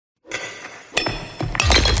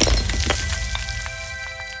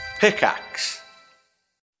Pickaxe.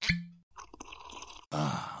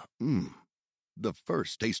 The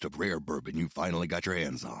first taste of rare bourbon you finally got your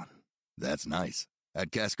hands on. That's nice.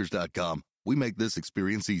 At Caskers.com, we make this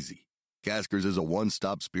experience easy. Caskers is a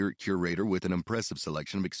one-stop spirit curator with an impressive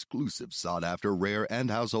selection of exclusive, sought-after, rare,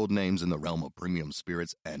 and household names in the realm of premium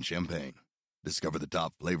spirits and champagne. Discover the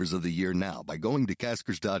top flavors of the year now by going to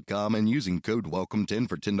Caskers.com and using code WELCOME10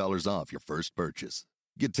 for $10 off your first purchase.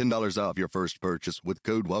 Get $10 off your first purchase with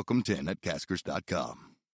code WELCOME10 at Caskers.com.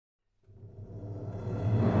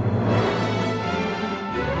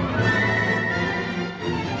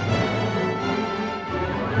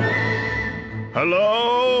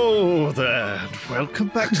 Hello there. Welcome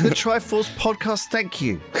back to the Triforce podcast. Thank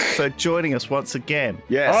you for joining us once again.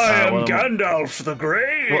 Yes, I am Gandalf the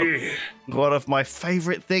Grey. One of my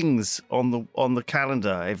favorite things on the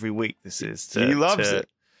calendar every week. This is He loves it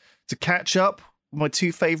to catch up. My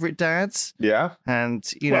two favorite dads, and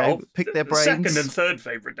pick their brains. Second and third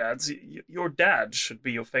favorite dads. Your dad should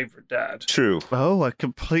be your favorite dad. True. Oh, I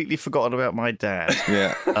completely forgotten about my dad.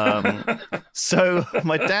 Yeah. So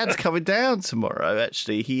my dad's coming down tomorrow.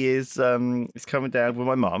 Actually, he's coming down with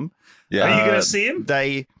my mum. Yeah. Are you going to see him?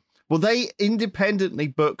 They independently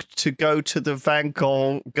booked to go to the Van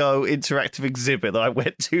Gogh interactive exhibit that I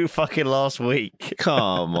went to fucking last week.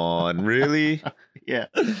 Come on, really? Yeah.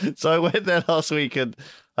 So I went there last week and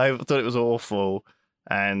I thought it was awful.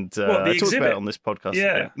 And I talked about it on this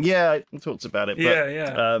podcast. Yeah, I talked about it.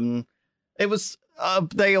 But, it was,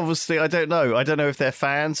 they obviously, I don't know if they're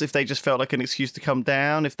fans, if they just felt like an excuse to come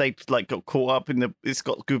down, if they got caught up in it's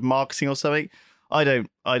got good marketing or something. I don't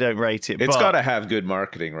rate it. It's got to have good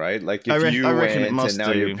marketing, right? Like if you went and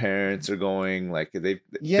now your parents are going, like they've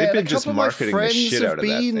been just marketing the shit out of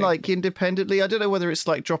that thing. Like independently. I don't know whether it's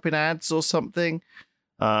like dropping ads or something.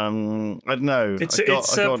 I don't know. It's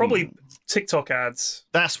probably TikTok ads.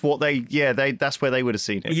 That's what that's where they would have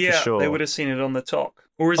seen it. Yeah, for sure. They would have seen it on the talk.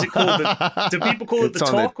 Or is it called do people call it the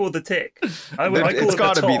talk or the tick? It's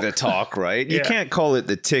got to be the talk, right? Yeah. You can't call it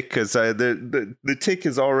the tick because the tick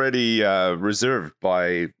is already reserved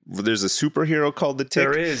by. There's a superhero called the tick.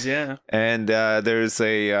 There is, yeah. And there's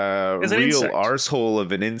a real arsehole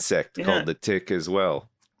of an insect called the tick as well.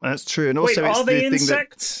 That's true. And also, are they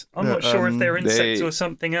insects? I'm not sure if they're insects or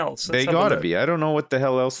something else. They gotta be. I don't know what the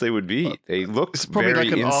hell else they would be. They look probably very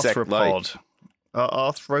like an insect-like. arthropod.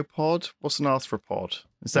 Arthropod? What's an arthropod?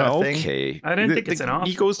 Is that a thing? Okay. I don't think it's an arthropod.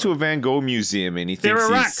 He goes to a Van Gogh museum and he thinks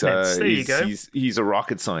he's a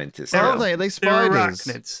rocket scientist. Are they? Are they spiders?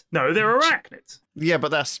 They're arachnids. No, they're arachnids. Yeah,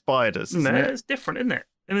 but that's spiders. No, it's different, isn't it?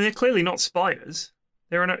 I mean, they're clearly not spiders.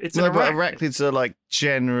 It's an arachnid. But arachnids are like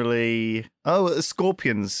generally. Oh,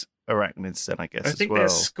 scorpions. Arachnids, then I guess. I think they're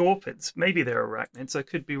scorpions. Maybe they're arachnids. I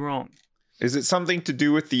could be wrong. Is it something to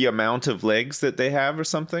do with the amount of legs that they have, or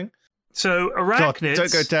something? So arachnids. God,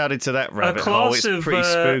 don't go down into that rabbit hole. It's pretty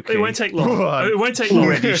spooky. It won't take long. It won't take long.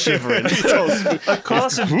 Already shivering. A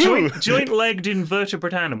class of joint-legged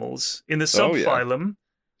invertebrate animals in the subphylum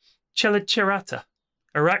Chelicerata.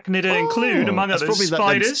 Arachnida include, among others,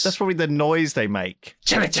 spiders. That's probably the noise they make.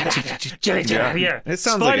 Yeah. It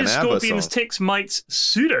sounds spiders, like an ABBA scorpions, song. ticks, mites,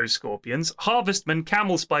 pseudoscorpions, harvestmen,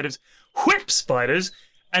 camel spiders, whip spiders,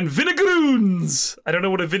 and vinegaroons. I don't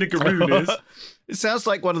know what a vinegaroon is. It sounds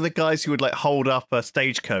like one of the guys who would like hold up a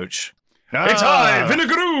stagecoach. It's I,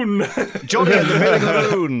 Vinegaroon! Johnny and the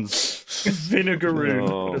Vinegaroons. Vinegaroon.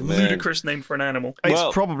 Oh, a ludicrous name for an animal.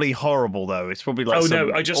 It's probably horrible, though. It's probably like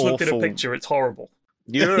I just looked at a picture. It's horrible.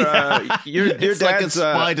 Your it's dad's like a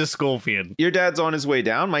spider scorpion. Your dad's on his way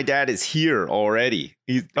down. My dad is here already.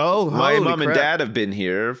 My mom and dad have been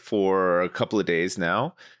here for a couple of days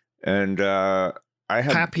now, and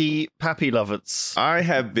Pappy lovers. I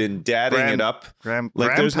have been dadding it up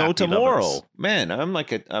like there's no tomorrow. Man, I'm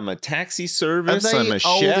a taxi service. I'm a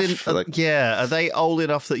chef. Are they old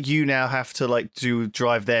enough that you now have to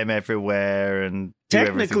drive them everywhere and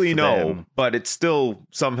technically no, but it still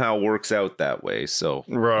somehow works out that way. So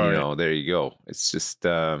there you go. It's just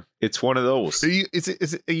it's one of those. Do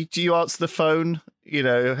you answer the phone?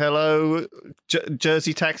 Hello,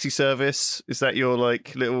 Jersey taxi service. Is that your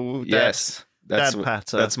little dad? Yes. That's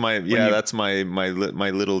patter. That's my that's my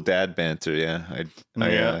little dad banter. Yeah,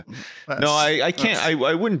 I can't.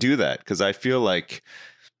 I wouldn't do that because I feel like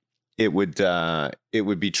it would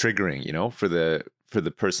be triggering, for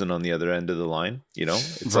the person on the other end of the line.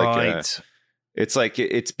 It's right. It's like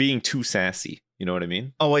it's being too sassy. You know what I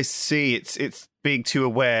mean? Oh, I see. It's being too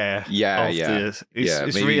aware. It's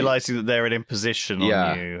realizing that they're an imposition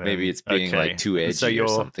on you. Maybe it's being like too edgy or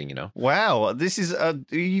something, you know. Wow, this is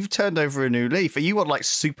you've turned over a new leaf. Are you on like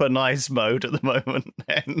super nice mode at the moment?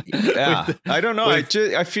 Then? Yeah, I don't know.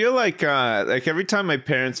 I feel like every time my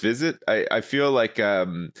parents visit, I feel like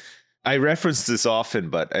I reference this often,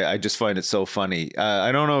 but I just find it so funny.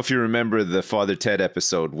 I don't know if you remember the Father Ted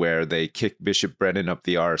episode where they kick Bishop Brennan up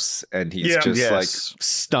the arse and he's like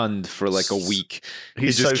stunned for like a week.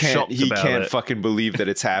 He's just can't fucking believe that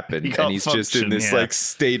it's happened. And he's just in this like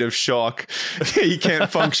state of shock. He can't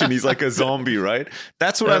function. He's like a zombie, right?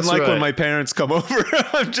 That's what I'm like when my parents come over.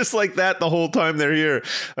 I'm just like that the whole time they're here.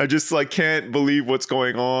 I just like can't believe what's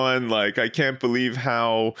going on. Like I can't believe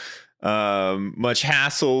how much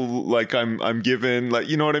hassle like I'm given, like,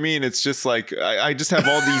 you know what I mean? It's just like I just have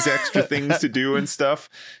all these extra things to do and stuff.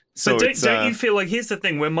 So but don't you feel like, here's the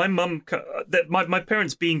thing, when my mum, my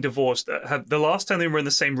parents being divorced, the last time they were in the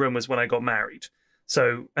same room was when I got married.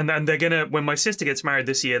 So and then they're gonna, when my sister gets married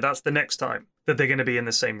this year, that's the next time that they're gonna be in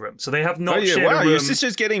the same room. So they have not shared a room. Your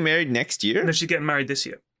sister's getting married next year? No, she's getting married this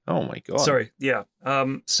year. Oh my god. Sorry, yeah.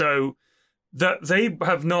 So that they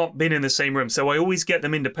have not been in the same room, so I always get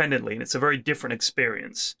them independently, and it's a very different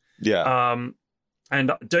experience. Yeah.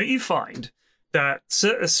 And don't you find that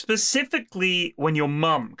specifically when your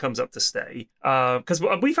mum comes up to stay, because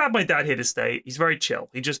we've had my dad here to stay, he's very chill.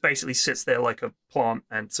 He just basically sits there like a plant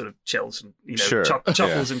and sort of chills and, you know,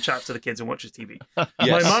 chuckles and chats to the kids and watches TV.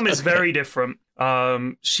 My mum is very different.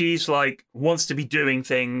 She's like, wants to be doing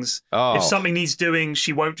things. If something needs doing,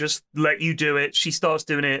 she won't just let you do it. She starts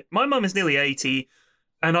doing it. My mum is nearly 80,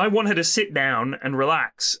 and I want her to sit down and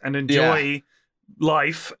relax and enjoy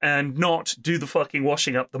life and not do the fucking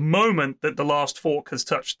washing up the moment that the last fork has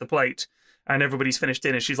touched the plate and everybody's finished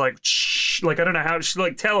dinner. She's like, shh, like, I don't know how, she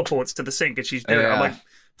like teleports to the sink and she's doing it. I'm like,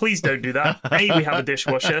 please don't do that. A, we have a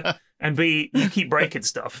dishwasher, and B, you keep breaking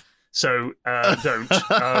stuff. So don't.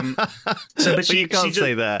 But you can't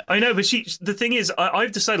say that. I know, but the thing is,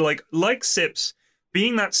 I've decided, like Sips,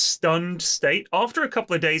 being that stunned state, after a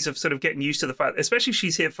couple of days of sort of getting used to the fact, especially if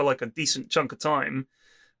she's here for like a decent chunk of time,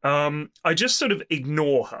 I just sort of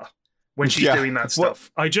ignore her when she's doing that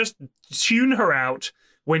stuff. I just tune her out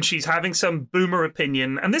when she's having some boomer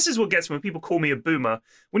opinion. And this is what gets me when people call me a boomer.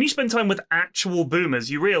 When you spend time with actual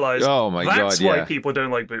boomers, you realize that's why people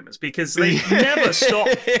don't like boomers, because they never stop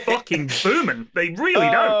fucking booming. They really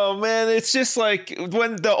don't. Oh, man, it's just like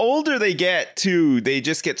when the older they get, too, they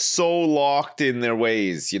just get so locked in their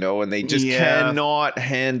ways, you know, and they just cannot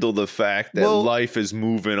handle the fact that life is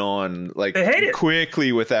moving on like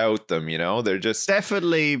quickly without them, you know? They're just...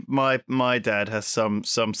 Definitely my dad has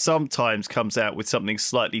sometimes comes out with something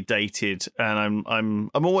slightly dated, and I'm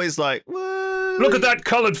always like, look at that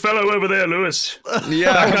coloured fellow over there, Lewis.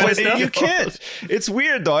 Yeah, kind of you can't. It's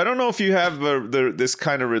weird though. I don't know if you have this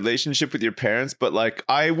kind of relationship with your parents, but like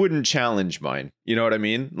I wouldn't challenge mine. You know what I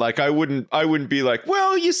mean? Like I wouldn't be like,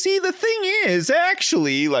 well, you see, the thing is,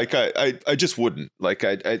 actually, like I just wouldn't. Like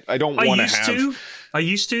I don't want to have. I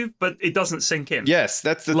used to, but it doesn't sink in. Yes,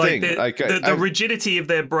 that's the thing. The rigidity of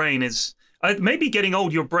their brain is maybe getting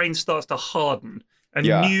old. Your brain starts to harden. And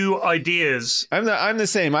new ideas. I'm the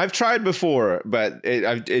same. I've tried before, but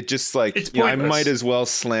it just like, it's I might as well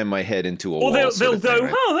slam my head into a wall. Or they'll go,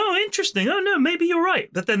 right? oh, interesting. Oh no, maybe you're right.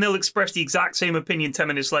 But then they'll express the exact same opinion 10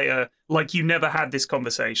 minutes later, like you never had this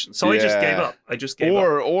conversation. So I just gave up.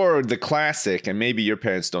 Or the classic, and maybe your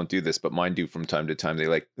parents don't do this, but mine do from time to time.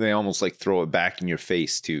 They almost like throw it back in your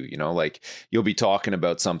face too. You know, like you'll be talking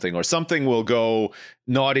about something, or something will go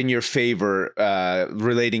not in your favor,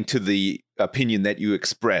 relating to the opinion that you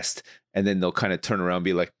expressed, and then they'll kind of turn around and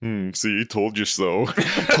be like, see, told you so.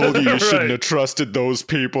 Told you shouldn't have trusted those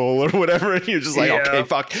people or whatever. And you're just like, okay,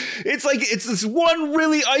 fuck. It's like, it's this one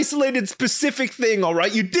really isolated specific thing, all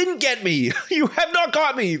right? You didn't get me. You have not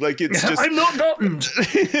got me. Like, it's just... I'm not gotten.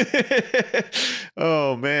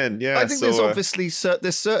 Oh, man, yeah. I think there's obviously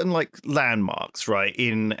there's certain, like, landmarks, right,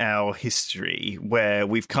 in our history where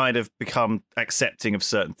we've kind of become accepting of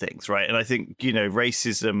certain things, right? And I think, you know,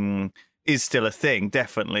 racism is still a thing,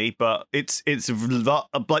 definitely, but it's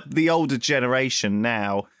like the older generation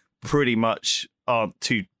now pretty much aren't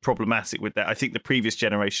too problematic with that. I think the previous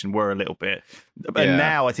generation were a little bit, and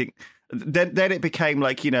now I think then it became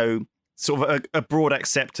like, you know, sort of a broad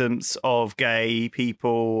acceptance of gay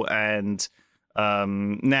people, and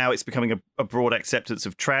now it's becoming a broad acceptance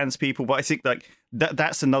of trans people. But I think like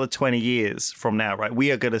that's another 20 years from now, right?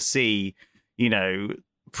 We are going to see, you know,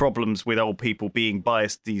 problems with old people being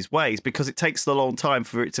biased these ways because it takes a long time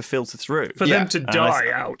for it to filter through. For them to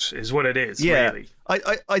die out is what it is, really.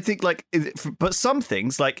 I think, like, but some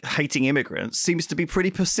things, like hating immigrants, seems to be pretty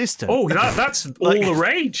persistent. Oh, that's all the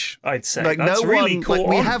rage, I'd say. Like, that's no really one, cool. like,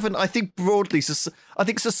 we haven't, I think broadly, I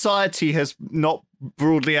think society has not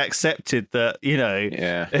broadly accepted that, you know,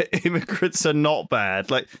 immigrants are not bad.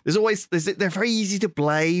 Like, they're very easy to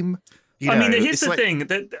blame. I mean, here's the thing,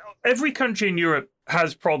 that every country in Europe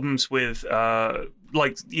has problems with,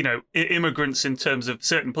 like, you know, immigrants in terms of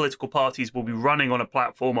certain political parties will be running on a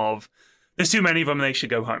platform of, there's too many of them, they should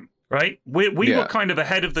go home, right? We were kind of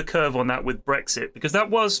ahead of the curve on that with Brexit, because that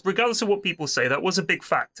was, regardless of what people say, that was a big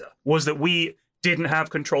factor, was that we didn't have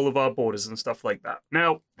control of our borders and stuff like that.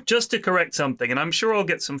 Now, just to correct something, and I'm sure I'll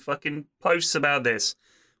get some fucking posts about this,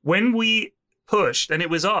 when we pushed, and it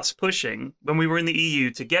was us pushing when we were in the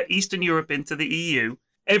EU to get Eastern Europe into the EU,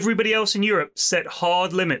 everybody else in Europe set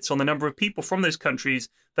hard limits on the number of people from those countries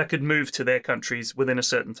that could move to their countries within a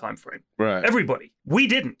certain time frame. Right. Everybody. We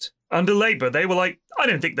didn't. Under Labour, they were like, I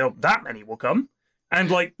don't think that many will come. And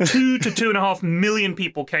like 2 to 2.5 million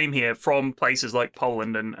people came here from places like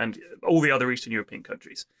Poland and all the other Eastern European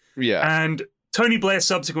countries. Yeah. And Tony Blair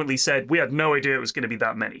subsequently said, we had no idea it was going to be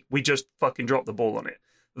that many. We just fucking dropped the ball on it.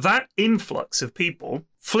 That influx of people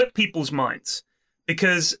flipped people's minds.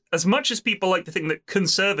 Because as much as people like to think that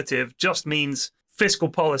conservative just means fiscal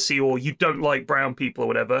policy or you don't like brown people or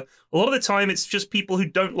whatever, a lot of the time it's just people who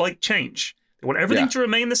don't like change. They want everything to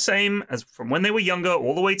remain the same as from when they were younger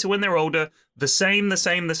all the way to when they're older, the same.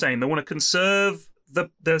 They want to conserve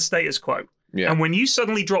the status quo. Yeah. And when you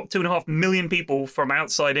suddenly drop 2.5 million people from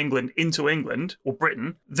outside England into England or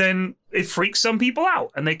Britain, then it freaks some people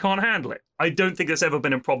out and they can't handle it. I don't think there's ever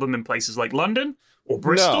been a problem in places like London or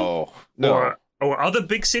Bristol or other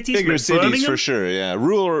big cities. Bigger like cities Birmingham. For sure, yeah.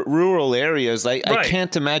 Rural areas, I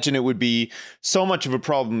can't imagine it would be so much of a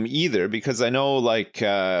problem either, because I know, like,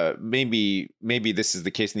 maybe this is the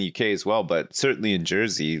case in the UK as well, but certainly in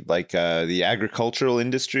Jersey, like, the agricultural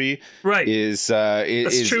industry is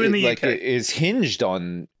true in the UK. Is hinged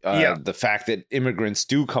on the fact that immigrants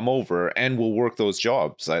do come over and will work those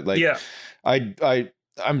jobs.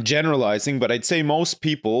 I'm generalizing, but I'd say most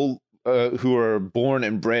people who are born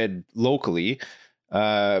and bred locally,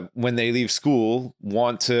 when they leave school,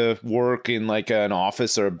 want to work in like an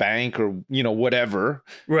office or a bank or, you know, whatever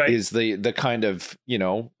is the kind of, you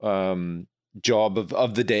know, job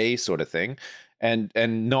of the day sort of thing. And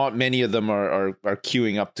not many of them are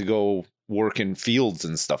queuing up to go work in fields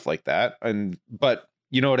and stuff like that. But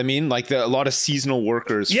you know what I mean? Like a lot of seasonal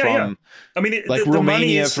workers from, I mean, like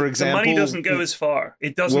Romania, for example. The money doesn't go as far.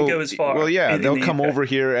 It doesn't go as far. Well, yeah, they'll come over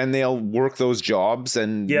here and they'll work those jobs,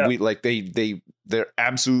 and they're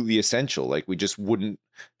absolutely essential. Like, we just wouldn't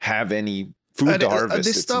have any food to harvest. And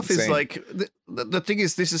this stuff is like, the thing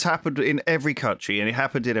is, this has happened in every country, and it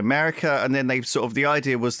happened in America, and then the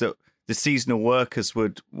idea was that the seasonal workers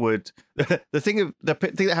would the thing that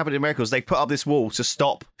happened in America was they put up this wall to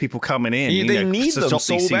stop people coming in. They need them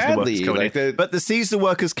so badly. But the seasonal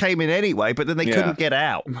workers came in anyway, but then they couldn't get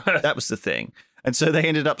out. That was the thing. And so they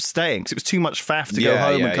ended up staying because it was too much faff to go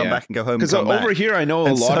home and come back and go home. Because over here, I know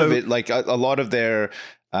a lot of it, like a lot of their,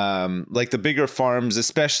 like the bigger farms,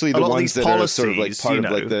 especially the ones that are sort of like part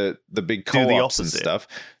of like the big co-ops and stuff.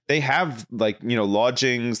 They have, like, you know,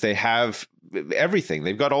 lodgings. They have everything.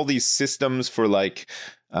 They've got all these systems for like,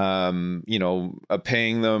 you know,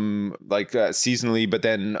 paying them like seasonally, but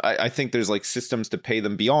then I think there's like systems to pay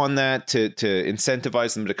them beyond that to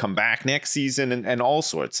incentivize them to come back next season and all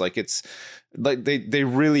sorts. Like, it's like they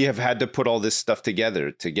really have had to put all this stuff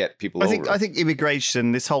together to get people over. I think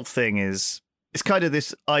immigration, this whole thing it's kind of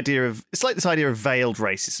this idea of veiled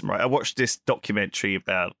racism, right? I watched this documentary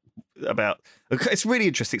about it's really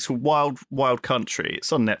interesting. It's called Wild Country.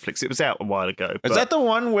 It's on Netflix. It was out a while ago. Is that the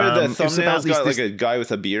one where the thumbnail's got like a guy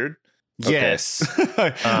with a beard? Yes.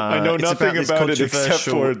 Okay. I know nothing about it except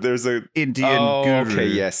for there's a Indian guru. Okay,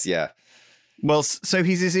 yes. Well, so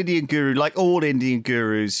he's this Indian guru, like all Indian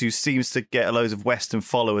gurus, who seems to get a load of Western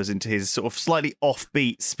followers into his sort of slightly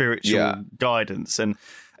offbeat spiritual guidance. And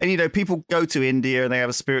you know, people go to India and they have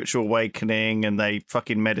a spiritual awakening and they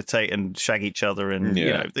fucking meditate and shag each other and,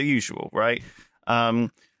 you know, the usual, right? And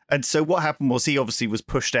so what happened was he obviously was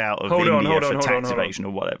pushed out of India for tax evasion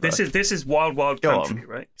or whatever. This is Wild Country,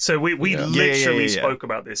 right? So we literally spoke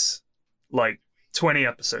about this like 20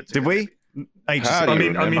 episodes ago. Did we? I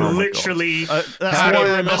mean, literally. That's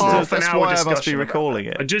why I must be recalling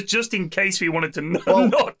it. Just in case we wanted to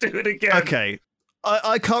not do it again. Okay.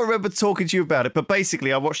 I can't remember talking to you about it, but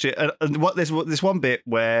basically I watched it, and there's this one bit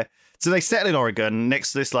where So they settle in Oregon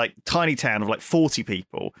next to this like tiny town of like 40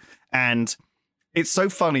 people. And it's so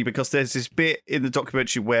funny because there's this bit in the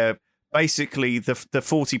documentary where basically the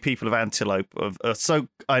 40 people of Antelope are so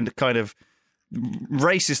kind of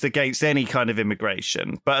racist against any kind of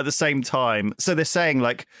immigration. But at the same time, so they're saying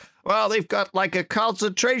like, well, they've got like a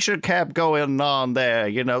concentration camp going on there,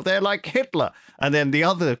 you know, they're like Hitler. And then the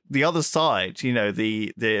other side, you know,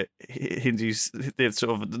 the Hindus, the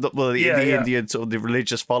sort of the Indian sort of the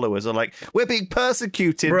religious followers are like, we're being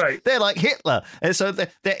persecuted. Right. They're like Hitler. And so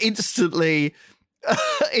they're instantly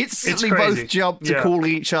both jump to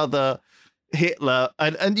calling each other Hitler.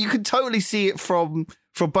 And you can totally see it from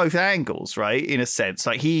both angles, right? In a sense,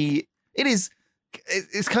 like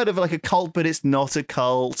it's kind of like a cult, but it's not a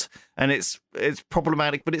cult, and it's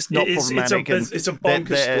problematic, but it's not problematic. It's a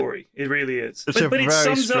bonkers story. It really is. But it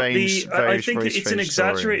sums up I think it's an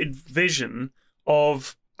exaggerated vision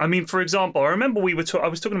of. I mean, for example, I remember I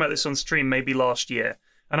was talking about this on stream maybe last year,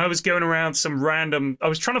 and I was going around some random. I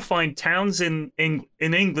was trying to find towns in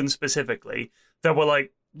England specifically that were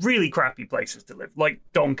like really crappy places to live, like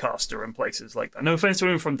Doncaster and places like that. No offense to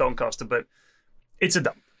anyone from Doncaster, but it's a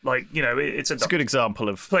dump. Like, you know, it's a good example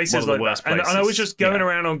of places one of the like worst that. places. And I was just going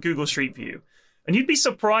around on Google Street View, and you'd be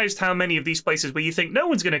surprised how many of these places where you think no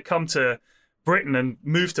one's going to come to Britain and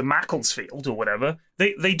move to Macclesfield or whatever,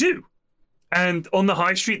 they do. And on the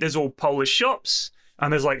high street, there's all Polish shops,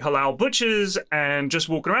 and there's like halal butchers, and just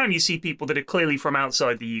walking around, you see people that are clearly from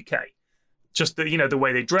outside the UK. Just the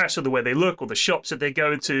way they dress or the way they look or the shops that they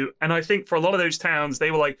go to. And I think for a lot of those towns, they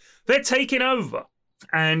were like, they're taking over.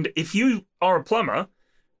 And if you are a plumber,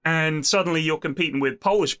 and suddenly you're competing with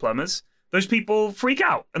Polish plumbers, those people freak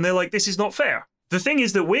out. And they're like, this is not fair. The thing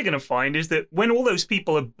is that we're going to find is that when all those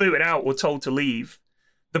people are booted out or told to leave,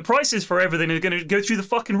 the prices for everything are going to go through the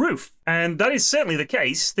fucking roof. And that is certainly the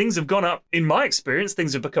case. Things have gone up. In my experience,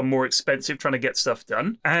 things have become more expensive trying to get stuff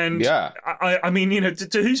done. And I mean, you know,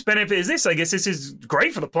 to whose benefit is this? I guess this is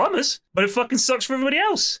great for the plumbers, but it fucking sucks for everybody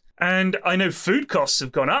else. And I know food costs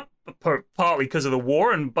have gone up, partly because of the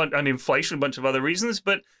war and inflation, a bunch of other reasons,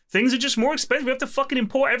 but things are just more expensive. We have to fucking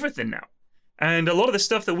import everything now. And a lot of the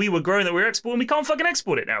stuff that we were growing, that we were exporting, we can't fucking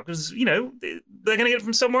export it now because, you know, they're going to get it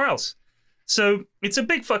from somewhere else. So it's a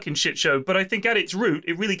big fucking shit show. But I think at its root,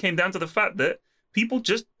 it really came down to the fact that people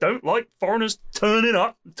just don't like foreigners turning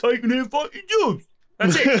up and taking their fucking jobs.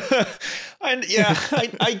 That's it. And yeah,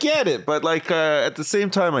 I get it, but like at the same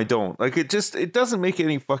time, I don't. Like it doesn't make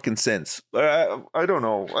any fucking sense. I don't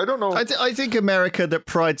know. I think America that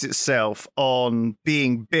prides itself on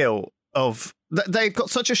being built of. They've got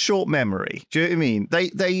such a short memory. Do you know what I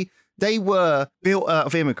mean? They were built out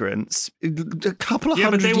of immigrants a couple of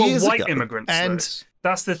hundred years ago. Yeah, but they were white immigrants. And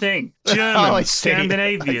that's the thing. Germans,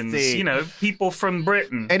 Scandinavians, you know, people from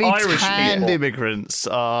Britain, any Irish tanned people. immigrants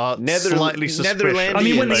are slightly suspicious. I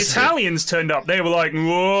mean, when the Italians turned up, they were like,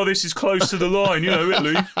 "Whoa, this is close to the line, you know,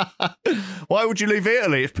 Italy." Why would you leave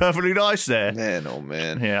Italy? It's perfectly nice there. Man, oh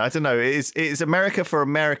man. Yeah, I don't know. It's America for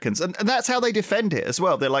Americans, and that's how they defend it as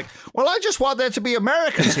well. They're like, "Well, I just want there to be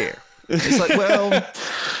Americans here." It's like, well,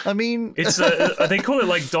 I mean, it's they call it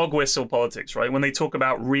like dog whistle politics, right? When they talk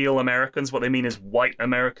about real Americans, what they mean is white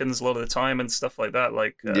Americans a lot of the time and stuff like that.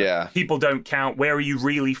 Like, people don't count. Where are you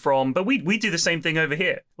really from? But we do the same thing over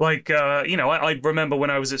here. Like, you know, I remember when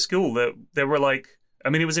I was at school that there were like, I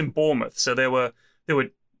mean, it was in Bournemouth, so there were.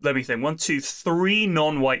 Let me think. 1, 2, 3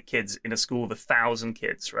 non-white kids in a school of 1,000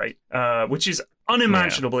 kids, right? Which is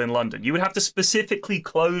unimaginable in London. You would have to specifically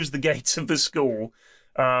close the gates of the school.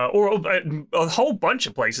 Or a whole bunch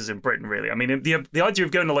of places in Britain, really. I mean, the idea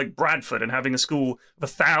of going to like Bradford and having a school of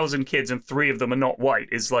 1,000 kids and 3 of them are not white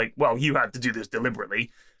is like, well, you had to do this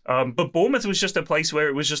deliberately. But Bournemouth was just a place where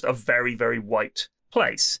it was just a very, very white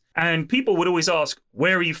place. And people would always ask,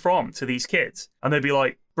 where are you from to these kids? And they'd be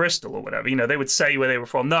like, Bristol or whatever. You know, they would say where they were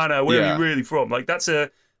from. No, where are you really from? Like, that's an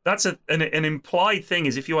implied thing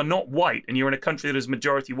is if you are not white and you're in a country that is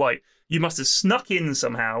majority white, you must have snuck in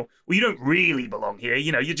somehow. Well, you don't really belong here.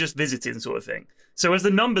 You know, you're just visiting sort of thing. So as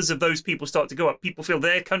the numbers of those people start to go up, people feel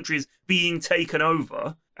their country is being taken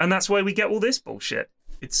over. And that's why we get all this bullshit.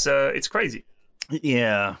 It's crazy.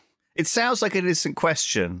 Yeah. It sounds like an innocent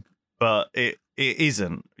question, but it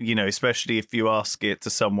isn't, you know, especially if you ask it to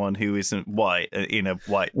someone who isn't white in a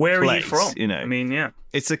white Where place, are you from? You know, I mean, yeah.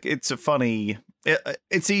 It's a funny...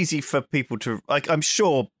 It's easy for people to like. I'm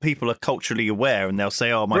sure people are culturally aware, and they'll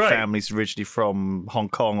say, "Oh, my family's originally from Hong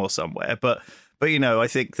Kong or somewhere." But you know, I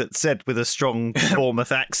think that said with a strong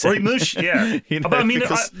Bournemouth accent, right, mush, yeah. You know, but I mean,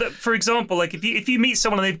 because... for example, like if you meet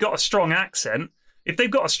someone and they've got a strong accent,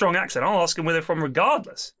 I'll ask them where they're from,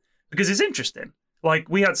 regardless, because it's interesting. Like,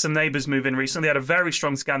 we had some neighbors move in recently. They had a very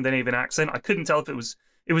strong Scandinavian accent. I couldn't tell if it was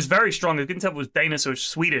very strong. I couldn't tell if it was Danish or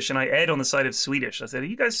Swedish. And I aired on the side of Swedish. I said, are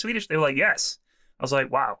you guys Swedish? They were like, yes. I was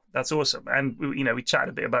like, wow, that's awesome. And, we chatted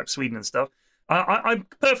a bit about Sweden and stuff. I'm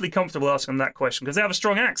perfectly comfortable asking them that question because they have a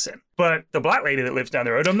strong accent. But the black lady that lives down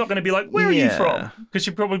the road, I'm not going to be like, where are you from? Because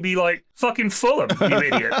she'd probably be like, fucking Fulham, you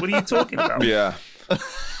idiot. What are you talking about? Yeah.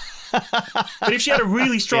 But if she had a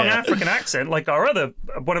really strong African accent, like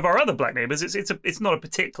one of our other black neighbours, it's not a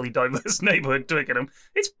particularly diverse neighbourhood, Twickenham.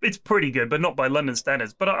 It's pretty good, but not by London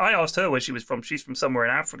standards. But I asked her where she was from. She's from somewhere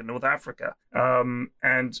in Africa, North Africa, and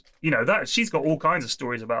that she's got all kinds of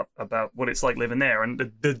stories about what it's like living there, and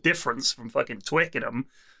the difference from fucking Twickenham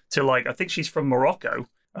to, like, I think she's from Morocco.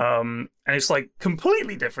 And it's like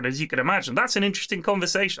completely different, as you can imagine. That's an interesting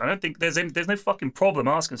conversation. I don't think there's no fucking problem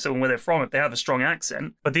asking someone where they're from if they have a strong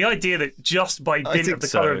accent. But the idea that just by dint of the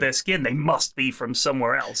color of their skin they must be from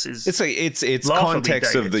somewhere else is it's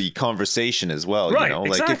context dated. Of the conversation as well. Right, like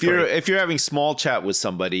exactly. if you're having small chat with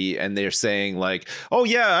somebody and they're saying like, oh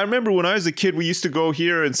yeah, I remember when I was a kid we used to go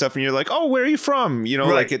here and stuff, and you're like, oh, where are you from?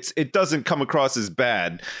 Like it doesn't come across as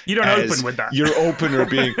bad. You don't open with that. Your opener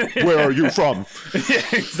being, where are you from? Yeah,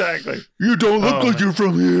 exactly. You don't look like you're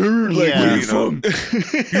from here. Like, where are you from?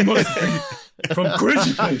 You must be from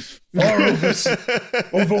crazy place, far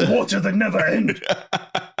over water that never end.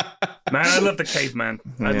 Man, I love the caveman.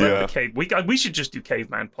 I love the cave. We should just do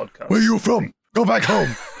caveman podcast. Where are you from? Go back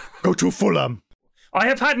home. Go to Fulham. I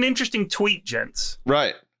have had an interesting tweet, gents.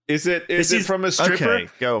 Right. Is it from a stripper? Okay,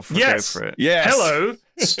 go for it. Yes. Hello,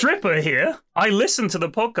 stripper here. I listened to the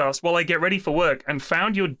podcast while I get ready for work and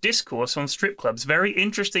found your discourse on strip clubs very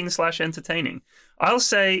interesting / entertaining. I'll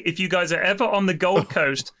say, if you guys are ever on the Gold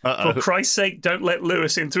Coast, for Christ's sake, don't let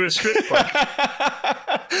Lewis into a strip club.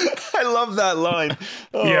 I love that line.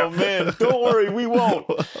 Oh, man. Don't worry, we won't.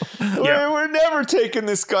 We're never taking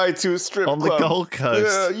this guy to a strip club. On the Gold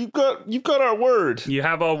Coast. Yeah, you've got our word. You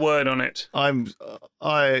have our word on it. I'm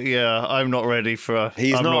not ready for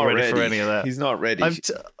ready for any of that. He's not ready.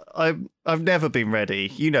 I've never been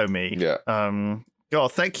ready. You know me. Yeah.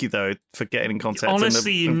 God, thank you though for getting in contact.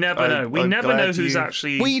 Honestly, you never know. We never know who's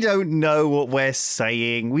actually. We don't know what we're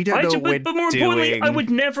saying. We don't know what we're doing. But more importantly, I would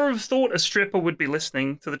never have thought a stripper would be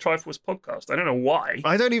listening to the Triforce podcast. I don't know why.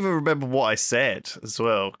 I don't even remember what I said as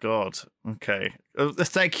well. God. Okay.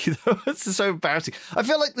 Thank you though. This is so embarrassing. I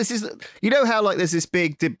feel like this is, how like there's this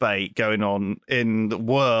big debate going on in the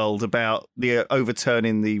world about the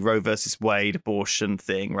overturning the Roe versus Wade abortion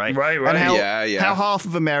thing, right? Right. And how half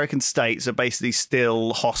of American states are basically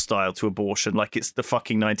still hostile to abortion, like it's the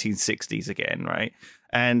fucking 1960s again, right?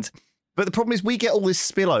 But the problem is we get all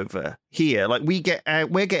this spillover here. Like we're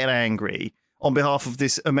getting angry on behalf of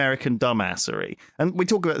this American dumbassery, and we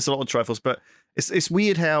talk about this a lot on Triforce, but it's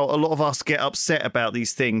weird how a lot of us get upset about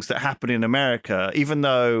these things that happen in America, even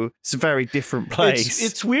though it's a very different place.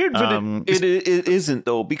 It's weird, but it isn't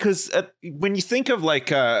though, because when you think of like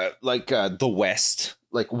the West,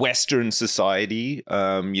 like Western society,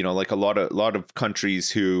 like a lot of countries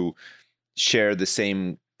who share the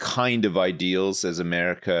same kind of ideals as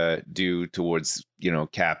America do towards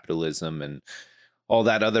capitalism and all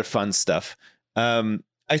that other fun stuff. I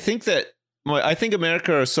think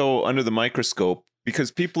America are so under the microscope because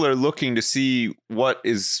people are looking to see what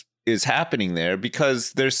is happening there,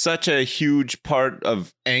 because there's such a huge part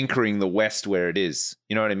of anchoring the West where it is.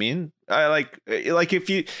 You know what I mean? I like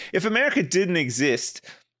if America didn't exist,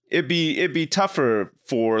 it'd be tougher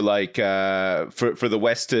for for the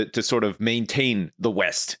West to sort of maintain the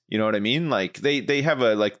West. You know what I mean? Like they have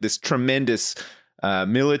this tremendous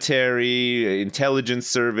military, intelligence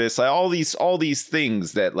service, like all these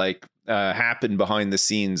things that happen behind the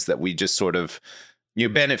scenes that we just sort of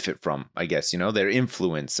benefit from, I guess, their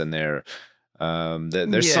influence and their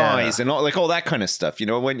size and all that kind of stuff.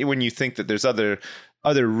 When you think that there's other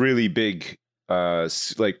really big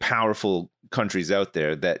powerful countries out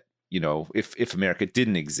there that if America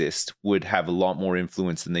didn't exist would have a lot more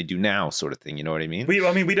influence than they do now, sort of thing. You know what I mean?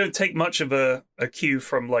 We don't take much of a cue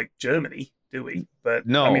from Germany, do we? But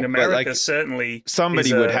no, I mean, America certainly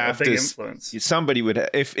somebody would have a big to influence. Somebody would,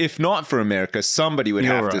 if not for America, somebody would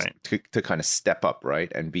have to kind of step up,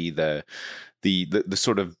 right, and be the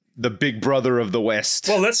sort of the big brother of the West.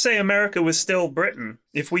 Well, let's say America was still Britain.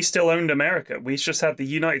 If we still owned America, we just had the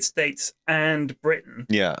United States and Britain.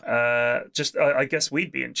 Yeah. I guess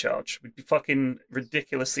we'd be in charge. We'd be fucking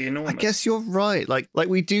ridiculously enormous. I guess you're right. Like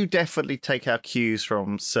we do definitely take our cues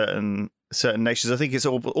from certain nations. I think it's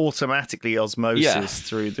all automatically osmosis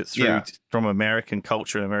through from American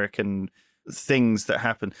culture and American things that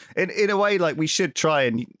happen. In a way, like we should try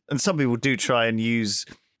and some people do try and use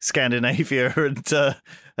Scandinavia,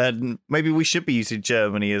 and maybe we should be using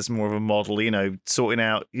Germany as more of a model. Sorting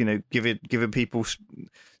out, giving people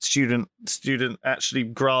student actually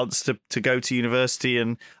grants to go to university.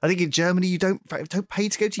 And I think in Germany you don't pay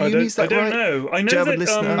to go to uni. Is that right? I don't know. I know German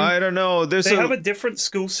that I don't know. They have a different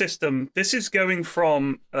school system. This is going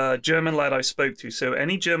from a German lad I spoke to. So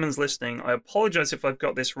any Germans listening, I apologize if I've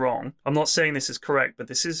got this wrong. I'm not saying this is correct, but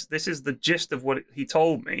this is the gist of what he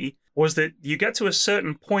told me, was that you get to a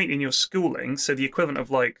certain point in your schooling, so the equivalent of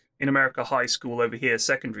like in America high school, over here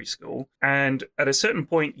secondary school, and at a certain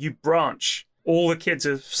point you branch. All the kids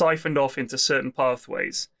are siphoned off into certain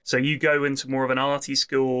pathways. So you go into more of an arty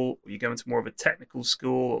school, or you go into more of a technical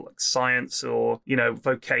school, or like science, or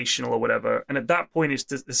vocational or whatever. And at that point, it's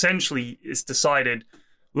decided,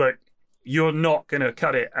 look, you're not going to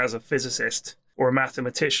cut it as a physicist or a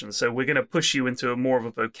mathematician. So we're going to push you into more of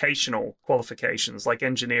a vocational qualifications like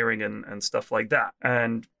engineering and stuff like that.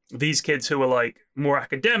 And these kids who are like more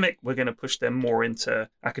academic, we're going to push them more into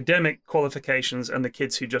academic qualifications. And the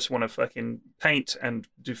kids who just want to fucking paint and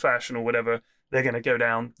do fashion or whatever, they're going to go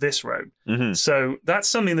down this road. Mm-hmm. So that's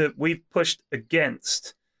something that we've pushed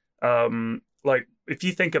against. Like if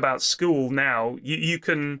you think about school now, you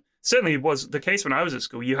can, certainly it was the case when I was at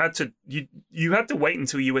school, you had to wait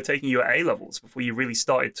until you were taking your A-levels before you really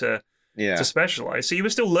started to specialize. So you were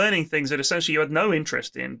still learning things that essentially you had no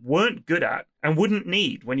interest in, weren't good at, and wouldn't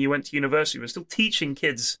need when you went to university. You were still teaching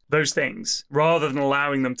kids those things rather than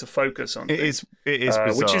allowing them to focus on things. It is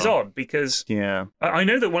bizarre. Which is odd because I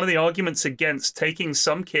know that one of the arguments against taking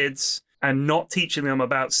some kids and not teaching them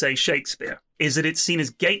about, say, Shakespeare is that it's seen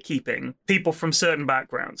as gatekeeping people from certain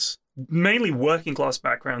backgrounds, mainly working class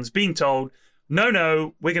backgrounds, being told,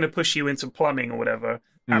 no, we're going to push you into plumbing or whatever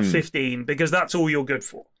at 15 because that's all you're good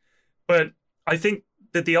for. But I think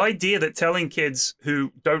that the idea that telling kids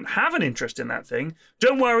who don't have an interest in that thing,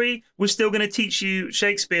 don't worry, we're still going to teach you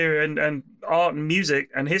Shakespeare and art and music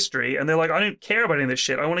and history. And they're like, I don't care about any of this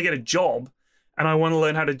shit. I want to get a job and I want to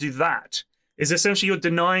learn how to do that. Is essentially you're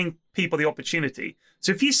denying people the opportunity.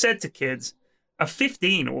 So if you said to kids at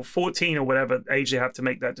 15 or 14 or whatever age they have to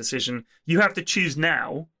make that decision, you have to choose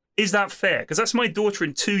now. Is that fair? Because that's my daughter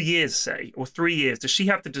in 2 years, say, or 3 years. Does she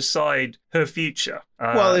have to decide her future?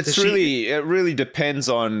 Well, it really depends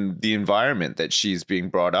on the environment that she's being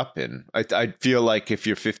brought up in. I feel like if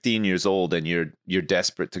you're 15 years old and you're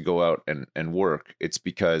desperate to go out and work, it's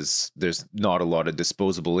because there's not a lot of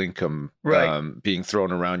disposable income being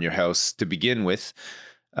thrown around your house to begin with.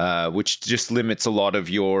 Which just limits a lot of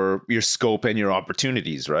your scope and your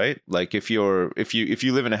opportunities, right? Like if you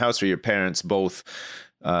live in a house where your parents both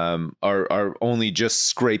are only just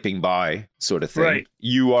scraping by, sort of thing, right.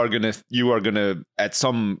 You are gonna at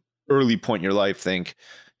some early point in your life think,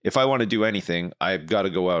 if I want to do anything, I've got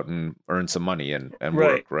to go out and earn some money and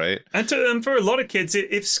work, right? And for a lot of kids,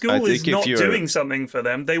 if school is not doing something for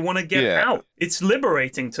them, they want to get out. It's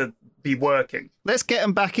liberating to be working. Let's get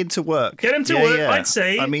them back into work. Get them to work, I'd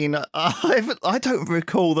say. I mean, I don't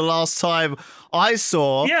recall the last time I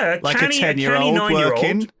saw like a 10-year-old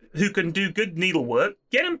working. Who can do good needlework,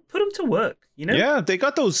 put them to work, Yeah, they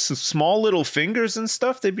got those small little fingers and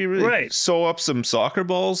stuff. They'd be really sew up some soccer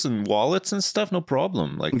balls and wallets and stuff, no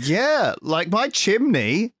problem. Like my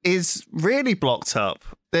chimney is really blocked up.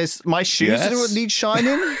 There's my shoes that need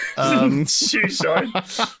shining. Shoe shine.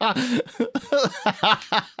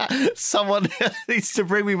 Someone needs to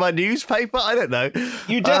bring me my newspaper. I don't know.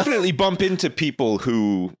 You definitely bump into people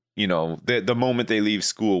who, the moment they leave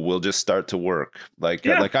school will just start to work. Like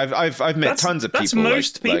I've met tons of people. That's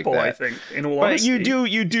most people, I think. In all honesty,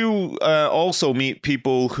 you do also meet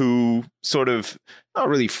people who sort of not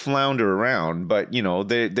really flounder around, but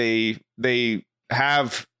they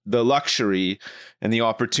have the luxury and the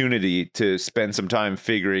opportunity to spend some time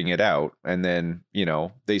figuring it out. And then,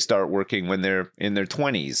 they start working when they're in their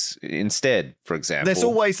 20s instead, for example. There's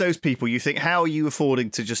always those people you think, how are you affording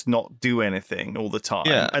to just not do anything all the time?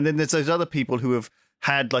 Yeah. And then there's those other people who have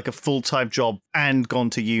had like a full-time job and gone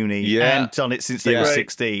to uni and done it since they were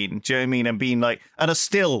 16. Do you know what I mean? And being like, and are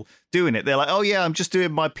still doing it. They're like, oh yeah, I'm just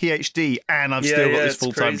doing my PhD and I've still got this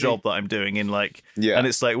full-time job that I'm doing in and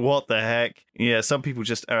it's like, what the heck? Yeah, some people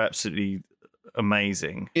just are absolutely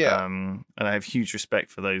amazing. Yeah. And I have huge respect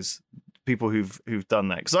for those people who've done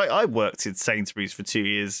that. Because I worked in Sainsbury's for 2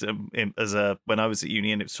 years when I was at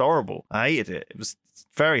uni, and it was horrible. I hated it. It was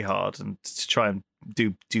very hard and to try and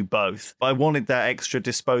do both. But I wanted that extra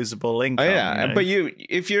disposable income. But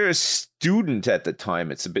if you're a student at the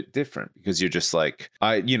time, it's a bit different because you're just like,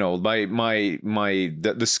 the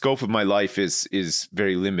scope of my life is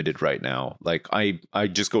very limited right now. Like I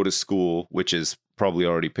just go to school, which is probably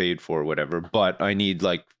already paid for or whatever, but I need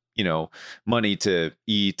like, you know, money to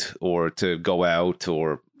eat or to go out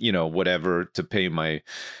or, you know, whatever, to pay my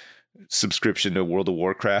subscription to World of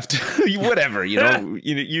Warcraft, whatever, you know,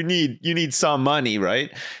 you need some money,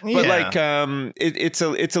 right? Yeah. But like, it's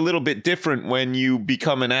a little bit different when you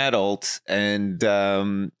become an adult and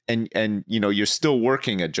you know, you're still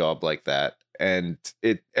working a job like that, and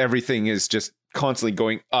everything is just constantly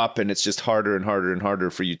going up, and it's just harder and harder and harder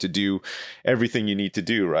for you to do everything you need to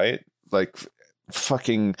do, right? Like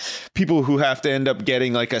fucking people who have to end up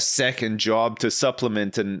getting like a second job to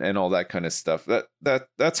supplement and all that kind of stuff.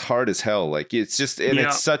 That's hard as hell. Like it's just, and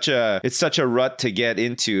it's such a rut to get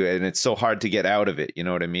into, and it's so hard to get out of it. You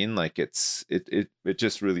know what I mean? Like it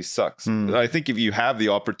just really sucks. I think if you have the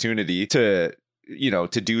opportunity to, you know,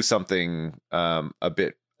 to do something a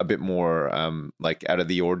bit more like out of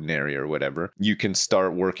the ordinary or whatever, you can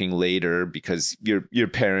start working later because your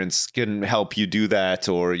parents can help you do that,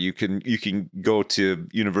 or you can go to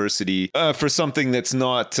university for something that's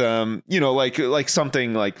not you know, like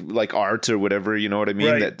something like art or whatever, you know what I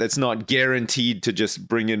mean? Right. That's not guaranteed to just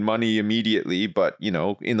bring in money immediately, but you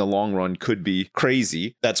know, in the long run could be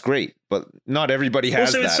crazy. That's great, but not everybody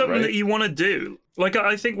has that. Also, it's something right? that you want to do. Like,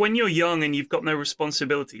 I think when you're young and you've got no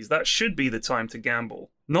responsibilities, that should be the time to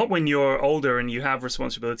gamble. Not when you're older and you have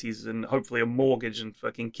responsibilities and hopefully a mortgage and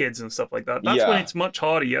fucking kids and stuff like that. That's when it's much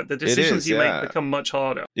harder. The decisions you make become much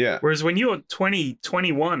harder. Yeah. Whereas when you're 20,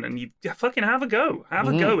 21 and you fucking have a go. Have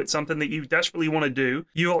a go at something that you desperately want to do.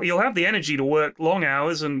 You'll have the energy to work long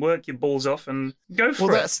hours and work your balls off and go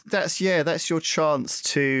for it. That's your chance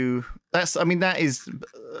to... that is...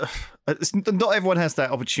 not everyone has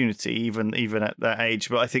that opportunity, even at that age.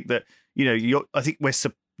 But I think that, you know,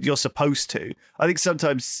 you're supposed to. I think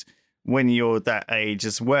sometimes when you're that age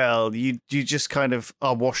as well, you just kind of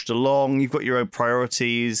are washed along. You've got your own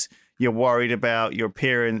priorities. You're worried about your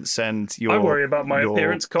appearance and your... I worry about my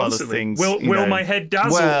appearance constantly. Will my head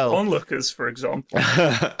dazzle onlookers, for example?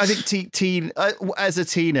 I think as a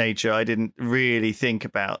teenager, I didn't really think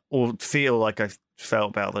about or feel like I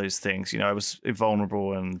felt about those things. You know, I was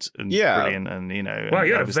invulnerable and brilliant, and you know. Well,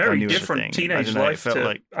 you had a very different teenage life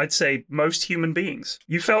to, I'd say, most human beings.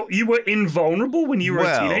 You were invulnerable when you were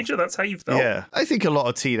a teenager. That's how you felt. Yeah, I think a lot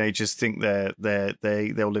of teenagers think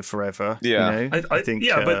they'll live forever. Yeah, you know? I think.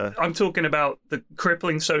 Yeah, but I'm talking about the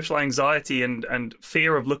crippling social anxiety and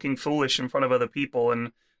fear of looking foolish in front of other people,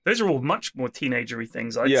 and those are all much more teenagery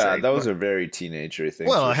things, I'd say. Yeah, those are very teenagery things.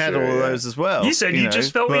 Well, I had all of those as well. You said you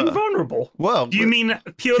just felt invulnerable. Well, do you mean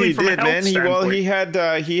purely from a health standpoint?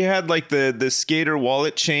 He had like the skater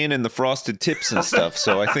wallet chain and the frosted tips and stuff.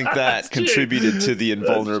 So I think that contributed to the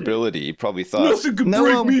invulnerability. He probably thought nothing could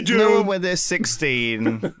break me down. No one when they're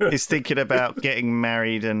 16 is thinking about getting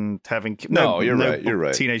married and having. You're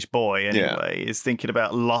right. Teenage boy anyway is thinking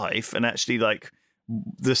about life and actually like.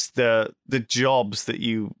 The jobs that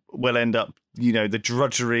you will end up, you know, the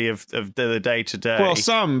drudgery of the day to day. Well,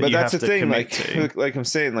 but that's the thing. Like I'm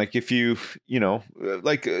saying, like if you know,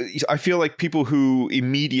 like I feel like people who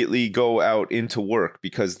immediately go out into work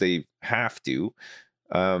because they have to,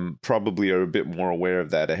 probably are a bit more aware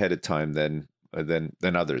of that ahead of time than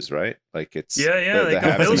others, right? Like it's they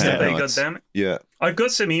got bills to pay, goddammit. Yeah. I've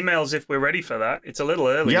got some emails if we're ready for that. It's a little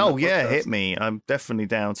early. Hit me. I'm definitely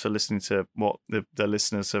down to listening to what the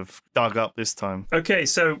listeners have dug up this time. Okay,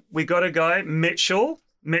 so we got a guy, Mitchell.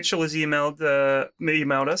 Mitchell has emailed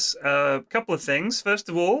us a couple of things. First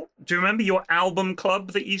of all, do you remember your album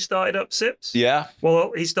club that you started up, Sips? Yeah.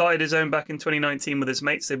 Well, he started his own back in 2019 with his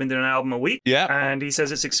mates. They've been doing an album a week. Yeah. And he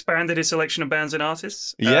says it's expanded his selection of bands and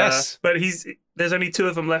artists. Yes. But there's only 2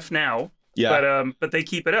 of them left now. Yeah. But they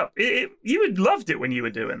keep it up. You had loved it when you were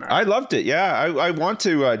doing that. I loved it. Yeah. I want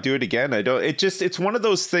to do it again. It's one of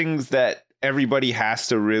those things that everybody has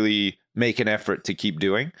to really make an effort to keep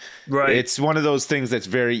doing. Right. It's one of those things that's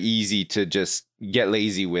very easy to just get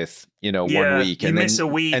lazy with, you know, 1 week and miss a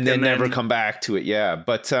week and then never come back to it. Yeah.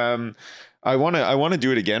 But I want to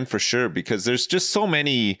do it again for sure, because there's just so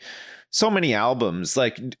many albums,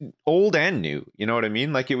 like old and new, you know what I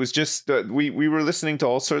mean? Like it was just we were listening to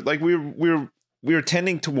all sorts, like we were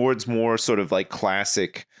tending towards more sort of like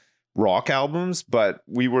classic rock albums, but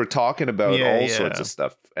we were talking about all sorts of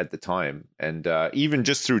stuff at the time, and even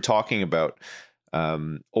just through talking about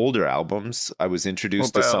older albums, I was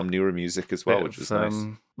introduced to some newer music as well, which was nice.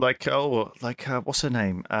 Like what's her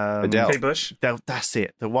name? Adele. Kate Bush. That's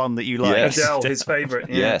it. The one that you like. Yes. Adele, his favorite.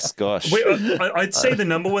 Yeah. Yes, gosh. I'd say the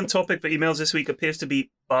number one topic for emails this week appears to be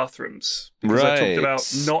bathrooms. Because I talked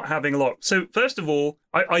about not having a lot. So first of all,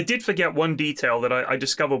 I did forget one detail that I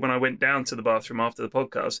discovered when I went down to the bathroom after the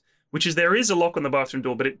podcast, which is there is a lock on the bathroom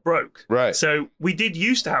door, but it broke. Right. So we did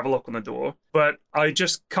used to have a lock on the door, but I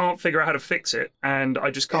just can't figure out how to fix it, and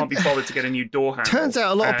I just can't be bothered to get a new door handle. Turns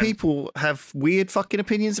out a lot of people have weird fucking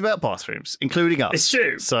opinions about bathrooms, including us. It's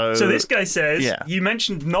true. So this guy says, you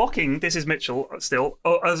mentioned knocking, this is Mitchell still,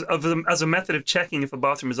 as a method of checking if a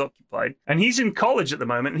bathroom is occupied. And he's in college at the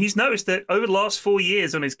moment, and he's noticed that over the last 4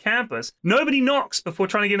 years on his campus, nobody knocks before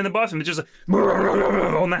trying to get in the bathroom. They're just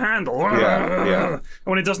on the handle. Yeah. And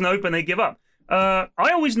when it doesn't open, they give up. I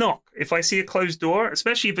always knock if I see a closed door,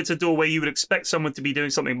 especially if it's a door where you would expect someone to be doing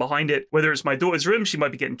something behind it, whether it's my daughter's room, she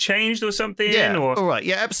might be getting changed or something. Yeah, or... all right.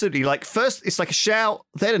 Yeah, absolutely. Like, first, it's like a shout,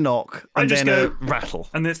 then a knock, and then a rattle.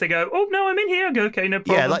 And then if they go, oh, no, I'm in here, I go, okay, no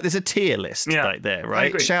problem. Yeah, like there's a tier list right there,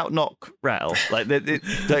 right? Shout, knock, rattle. Like,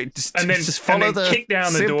 just follow the kick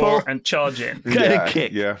down the door and charge in.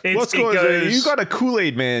 Kick. Yeah. What's going on? You got a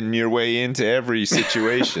Kool-Aid man your way into every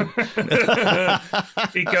situation.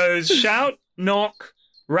 It goes shout, knock,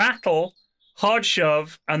 rattle, hard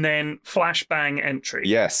shove, and then flashbang entry.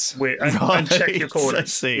 Yes. And check your corners. I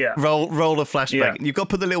see. Yeah. Roll a flashbang. Yeah. You've got to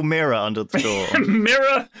put the little mirror under the door.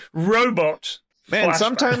 Mirror, robot. Man, flashbang.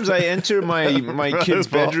 Sometimes I enter my kids'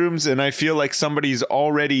 bedrooms and I feel like somebody's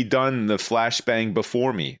already done the flashbang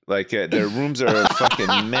before me. Like their rooms are a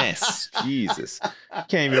fucking mess. Jesus.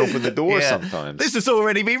 Can't even open the door sometimes. This has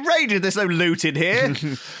already been raided. There's no loot in here.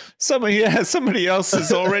 Somebody else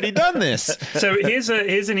has already done this. So here's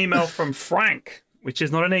an email from Frank, which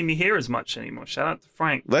is not a name you hear as much anymore. Shout out to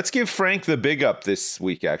Frank. Let's give Frank the big up this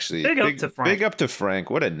week, actually. Big up to Frank. Big up to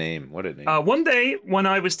Frank. What a name. One day, when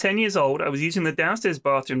I was 10 years old, I was using the downstairs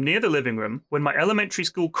bathroom near the living room when my elementary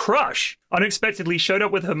school crush unexpectedly showed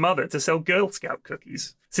up with her mother to sell Girl Scout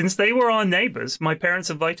cookies. Since they were our neighbors, my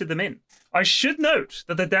parents invited them in. I should note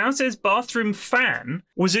that the downstairs bathroom fan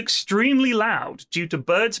was extremely loud due to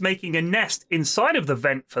birds making a nest inside of the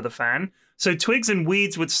vent for the fan, so twigs and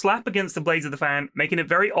weeds would slap against the blades of the fan, making it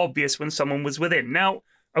very obvious when someone was within. Now,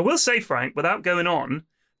 I will say, Frank, without going on,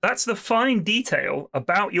 that's the fine detail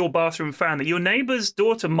about your bathroom fan that your neighbor's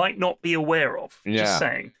daughter might not be aware of. Yeah. Just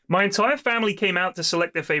saying. My entire family came out to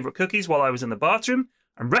select their favorite cookies while I was in the bathroom,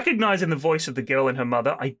 and recognizing the voice of the girl and her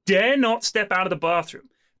mother, I dare not step out of the bathroom,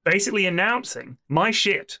 basically announcing my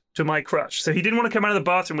shit to my crush. So he didn't want to come out of the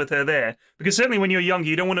bathroom with her there, because certainly when you're younger,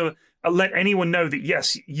 you don't want to let anyone know that,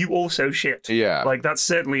 yes, you also shit. Yeah. Like, that's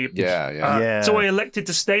certainly... Yeah. So I elected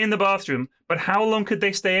to stay in the bathroom, but how long could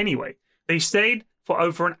they stay anyway? They stayed for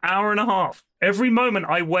over an hour and a half. Every moment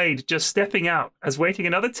I weighed just stepping out, as waiting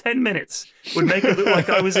another 10 minutes would make it look like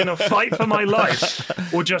I was in a fight for my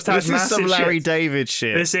life, or just had massive shit. This is some Larry David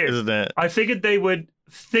shit, isn't it? I figured they would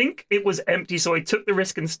think it was empty, so I took the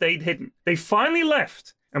risk and stayed hidden. They finally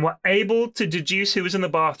left and were able to deduce who was in the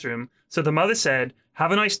bathroom, so the mother said,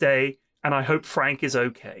 "Have a nice day, and I hope Frank is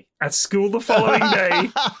okay." At school the following day,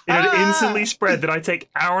 it had instantly spread that I take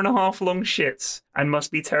hour-and-a-half long shits and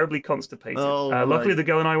must be terribly constipated. Luckily, the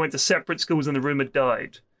girl and I went to separate schools and the room had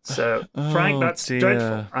died. So, Frank, that's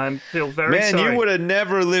dreadful. I feel very sorry. Man, you would have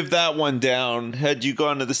never lived that one down had you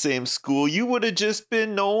gone to the same school. You would have just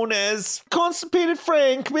been known as Constipated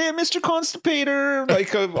Frank, man, Mr. Constipator,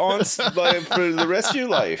 for the rest of your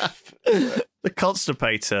life. The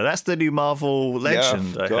Constipator. That's the new Marvel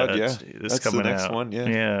legend. Yeah, that's coming the next out. one.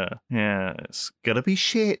 Yeah. It's gonna be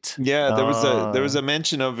shit. Yeah, there was a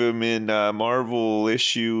mention of him in Marvel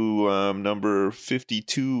issue number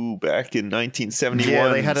 52 back in 1971. Yeah,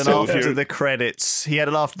 they had an after the credits. He had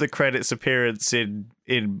an after the credits appearance in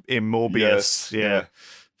Morbius. Yeah.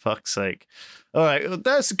 Fuck's sake. All right, well,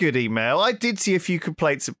 that's a good email. I did see a few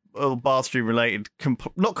complaints, bathroom related,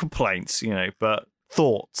 not complaints, but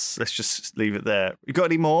thoughts. Let's just leave it there. You got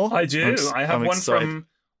any more? I do. I have one from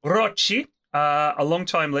Rocci, a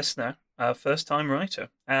long-time listener, first-time writer.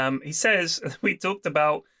 He says, we talked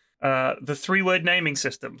about the three-word naming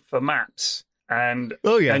system for maps. And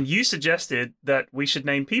you suggested that we should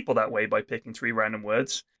name people that way by picking 3 random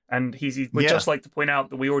words. And he would just like to point out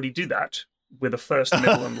that we already do that with a first,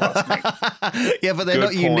 middle, and last name. Yeah, but they're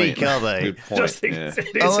not unique, are they? Good point. Just think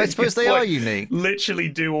I suppose they are unique. Literally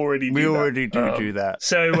do already do that. We already do that.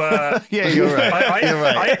 So, yeah, you're right. You're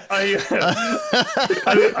right.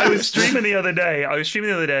 I was streaming the other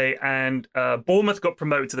day, and Bournemouth got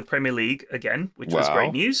promoted to the Premier League again, which was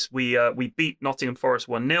great news. We beat Nottingham Forest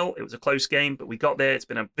 1-0. It was a close game, but we got there. It's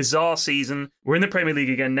been a bizarre season. We're in the Premier League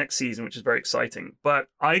again next season, which is very exciting. But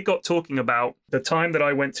I got talking about the time that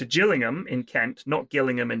I went to Gillingham in Kent, not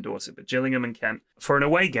Gillingham in Dorset, but Gillingham in Kent, for an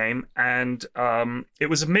away game, and it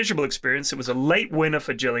was a miserable experience. It was a late winner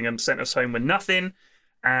for Gillingham, sent us home with nothing,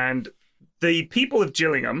 and the people of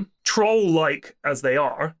Gillingham, troll-like as they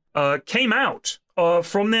are, came out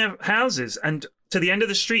from their houses and to the end of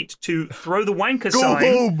the street to throw the wanker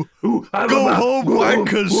sign. Go home,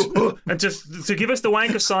 wankers! And to give us the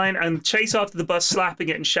wanker sign and chase after the bus, slapping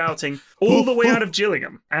it and shouting all the way out of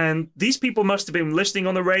Gillingham. And these people must have been listening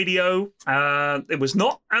on the radio. It was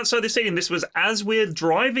not outside the stadium. This was as we're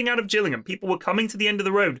driving out of Gillingham. People were coming to the end of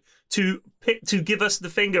the road to give us the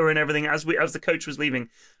finger and everything as the coach was leaving.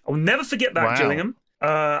 I'll never forget that, Gillingham.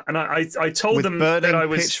 And I told them that I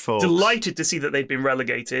was delighted to see that they'd been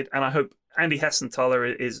relegated, and I hope Andy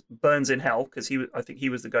Hessenthaler burns in hell, because I think he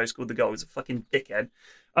was the guy who scored the goal. He was a fucking dickhead.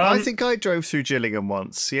 I think I drove through Gillingham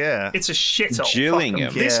once, yeah. It's a shithole.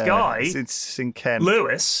 Gillingham. This guy, it's in Kent.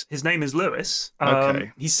 Lewis, his name is Lewis.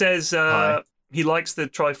 Okay. He says he likes the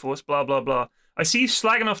Triforce, blah, blah, blah. I see you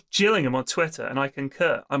slagging off Gillingham on Twitter, and I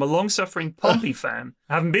concur. I'm a long-suffering Pompey fan.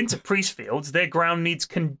 I haven't been to Priestfields. Their ground needs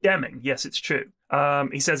condemning. Yes, it's true.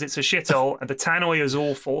 He says it's a shithole, and the tannoy is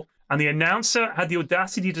awful. And the announcer had the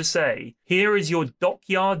audacity to say, "Here is your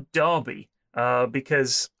dockyard derby,"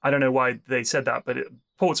 because I don't know why they said that, but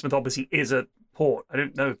Portsmouth obviously is a port. I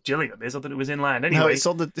don't know if Gillingham is. I thought it was inland. Anyway, no, it's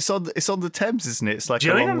on the Thames, isn't it? It's like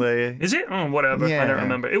Gillingham? Along the. Is it? Oh, whatever. Yeah. I don't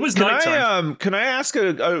remember. It was nighttime. Can I ask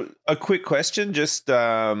a quick question, just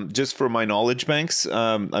for my knowledge banks?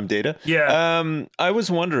 I'm Data. Yeah. I was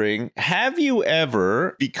wondering, have you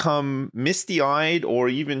ever become misty-eyed or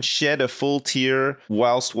even shed a full tear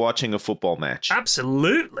whilst watching a football match?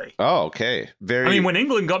 Absolutely. Oh, okay. I mean, when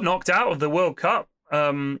England got knocked out of the World Cup.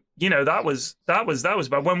 That was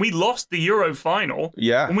bad. When we lost the Euro final,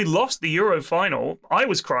 when we lost the Euro final, I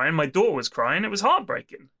was crying, my daughter was crying. It was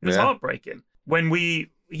heartbreaking. Heartbreaking. When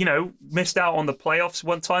we, missed out on the playoffs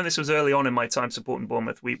one time, this was early on in my time supporting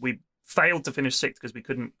Bournemouth. We failed to finish sixth because we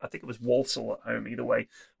couldn't, I think it was Walsall at home, either way.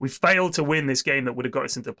 We failed to win this game that would have got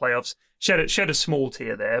us into the playoffs. Shed a small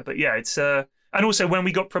tear there, but yeah, it's, and also when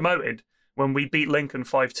we got promoted, when we beat Lincoln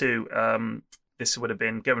 5-2, this would have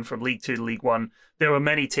been going from League 2 to League 1. There were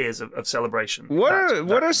many tears of celebration.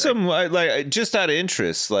 What are some, like, just out of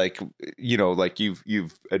interest, like, like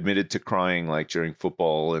you've admitted to crying like during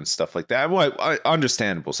football and stuff like that. Well,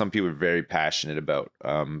 understandable. Some people are very passionate about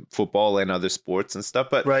football and other sports and stuff.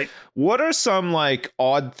 But what are some like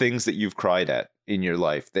odd things that you've cried at in your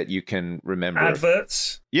life that you can remember?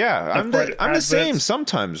 Adverts. Yeah, I'm the same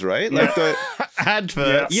sometimes, right? Like the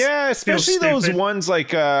adverts. Yeah, especially those ones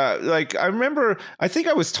like I remember. I think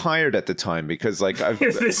I was tired at the time because like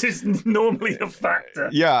this is normally a factor.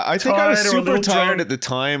 Yeah, I think I was super tired at the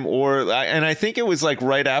time, and I think it was like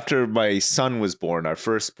right after my son was born, our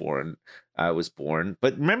firstborn was born.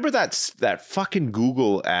 But remember that fucking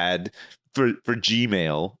Google ad for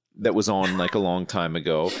Gmail that was on like a long time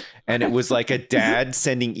ago, and it was like a dad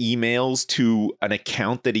sending emails to an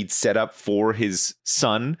account that he'd set up for his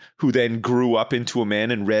son, who then grew up into a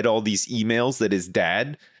man and read all these emails that his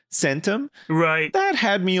dad sent him. Right. That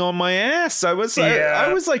had me on my ass. I was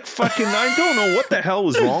like fucking, I don't know what the hell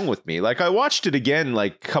was wrong with me. Like I watched it again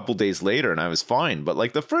like a couple days later and I was fine. But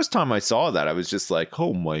like the first time I saw that, I was just like,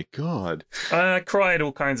 oh my God. I cried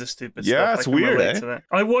all kinds of stupid stuff. Yeah, it's weird, eh?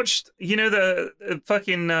 I watched, the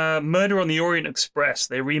fucking Murder on the Orient Express.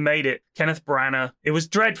 They remade it. Kenneth Branagh. It was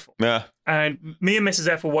dreadful. Yeah. And me and Mrs.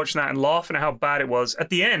 F were watching that and laughing at how bad it was. At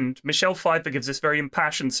the end, Michelle Pfeiffer gives this very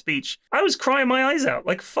impassioned speech. I was crying my eyes out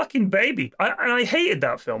like a fucking baby. And I hated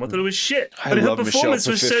that film. I thought it was shit. But her performance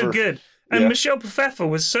was so good. And Michelle Pfeiffer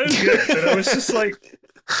was so good that I was just like...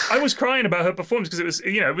 I was crying about her performance because it was,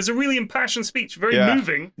 it was a really impassioned speech, very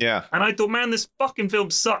moving. Yeah. And I thought, man, this fucking film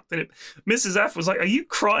sucked. And Mrs. F was like, are you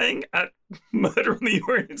crying at Murder on the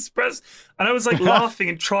Orient Express? And I was like laughing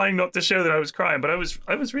and trying not to show that I was crying, but I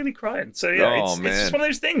was really crying. So yeah, it's just one of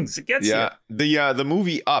those things. It gets you. The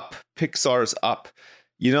movie Up, Pixar's Up.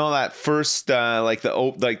 You know that first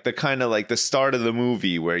the kind of like the start of the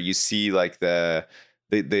movie where you see like the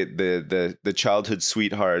childhood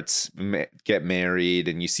sweethearts get married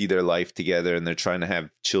and you see their life together and they're trying to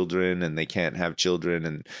have children and they can't have children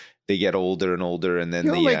and they get older and older and then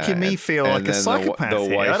you're making me feel like a psychopath.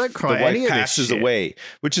 The wife, I don't cry. The wife passes away,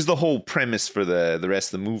 which is the whole premise for the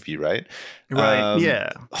rest of the movie, right? Right.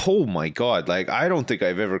 Yeah. Oh my God! Like I don't think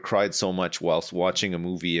I've ever cried so much whilst watching a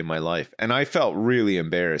movie in my life, and I felt really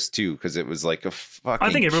embarrassed too because it was like a fucking.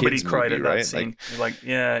 I think everybody cried movie, at that right? scene. Like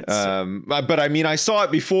yeah. But I mean, I saw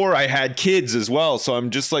it before I had kids as well, so I'm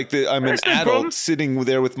just like I'm an adult sitting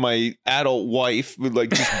there with my adult wife, with like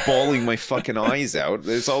just bawling my fucking eyes out.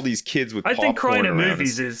 There's all these these kids with. I think crying at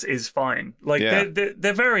movies is fine. Like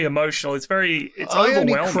they're very emotional. It's overwhelming. I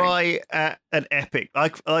only cry at an epic.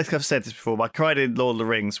 Like I've said this before, I cried in Lord of the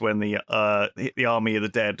Rings when the Army of the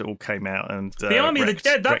Dead all came out, and the Army of the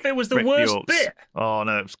Dead. That bit was the worst bit. Oh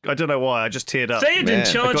no, I don't know why. I just teared up. Theoden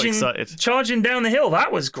charging down the hill.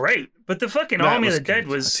 That was great. But the fucking Army of the Dead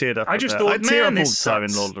was. I just thought, man, this sucks. Time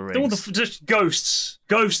in Lord of the Rings. All the just ghosts.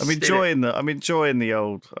 I'm enjoying the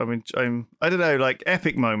old. I don't know, like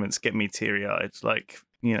epic moments get me teary eyed. Like,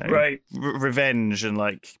 you know, right. Revenge and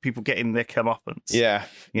like people getting their comeuppance. Yeah,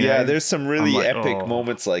 there's some really epic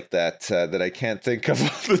moments like that that I can't think of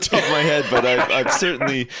off the top of my head, but I've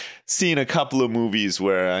certainly seen a couple of movies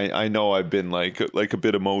where I know I've been like a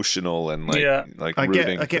bit emotional and like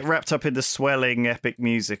rooting. I get wrapped up in the swelling epic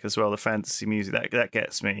music as well, the fantasy music that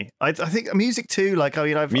gets me. I think music too. Like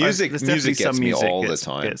music gets me all the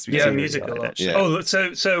time. Music a lot. Yeah. Oh,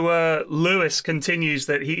 so Lewis continues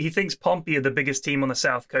that he thinks Pompey are the biggest team on the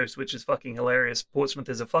South Coast, which is fucking hilarious. Portsmouth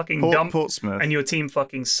is a fucking dump, Portsmouth. And your team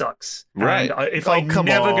fucking sucks. Right. And if I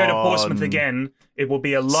never go to Portsmouth again, it will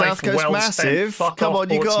be a life South Coast well massive. spent. Come on,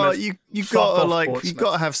 you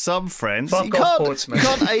got to have some friends. You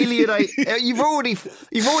can't alienate. You've already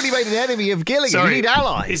made an enemy of Gillingham. Sorry, you need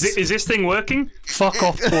allies. Is this thing working? Fuck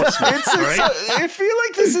off, Portsmouth. I feel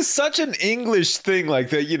like this is such an English thing, like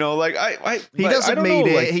that. You know, like he doesn't mean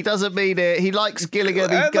it. He doesn't mean it. He likes Gillingham.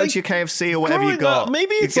 He go to your KFC or whatever you got.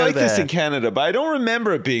 Maybe it's like this in Canada, but I don't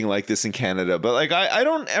remember it being like this in Canada. But like I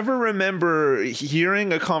don't ever remember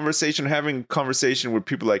hearing having a conversation where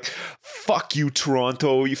people like, fuck you,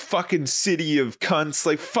 Toronto, you fucking city of cunts,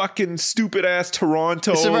 like fucking stupid ass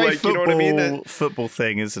Toronto. It's a very like, you know what I mean? Football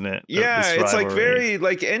thing, isn't it? Yeah, it's like very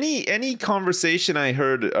like any conversation I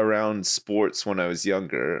heard around sports when I was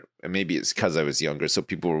younger, and maybe it's because I was younger, so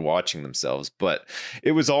people were watching themselves, but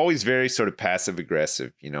it was always very sort of passive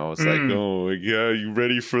aggressive, you know? It's like, oh yeah, you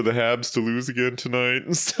ready for the Habs to lose again tonight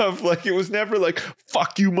and stuff. Like it was never like,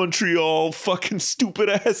 fuck you, Montreal, fucking stupid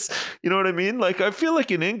ass. You know what I mean? Like I feel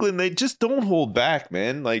like in England they just don't hold back,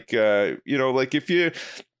 man. Like you know, like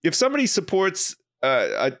if somebody supports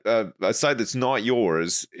a side that's not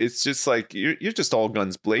yours, it's just like you're just all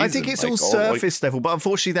guns blazing. I think it's all surface level, but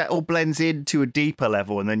unfortunately that all blends into a deeper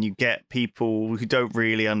level, and then you get people who don't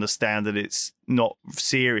really understand that it's not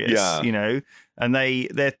serious. Yeah. You know, and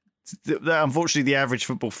they're unfortunately the average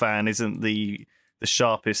football fan isn't the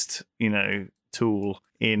sharpest, you know, tool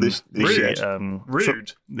in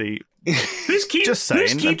rude. Who's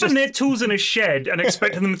keeping their tools in a shed and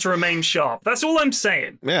expecting them to remain sharp? That's all I'm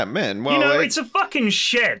saying. Yeah, man. Well, you know, it's a fucking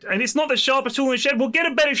shed, and it's not the sharpest tool in the shed. We'll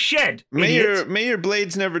get a better shed. May your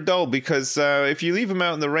blades never dull, because if you leave them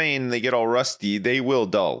out in the rain and they get all rusty, they will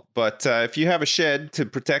dull. But if you have a shed to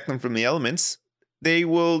protect them from the elements, they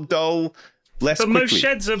will dull less quickly. But most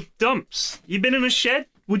sheds are dumps. You been in a shed?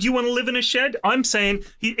 Would you want to live in a shed? I'm saying,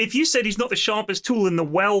 if you said he's not the sharpest tool in the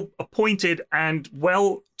well-appointed and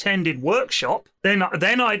well-tended workshop, then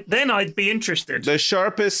I'd be interested. The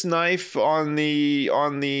sharpest knife on the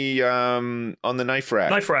knife rack.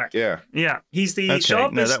 Knife rack. Yeah. He's the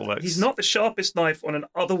sharpest. No, that works. He's not the sharpest knife on an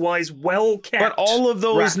otherwise well-kept. But all of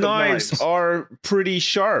those knives are pretty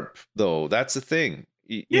sharp, though. That's the thing.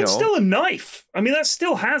 It's still a knife. I mean, that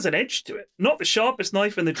still has an edge to it. Not the sharpest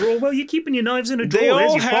knife in the drawer. Well, you're keeping your knives in a drawer. They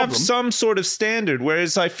all have some sort of standard,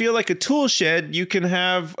 whereas I feel like a tool shed, you can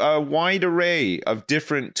have a wide array of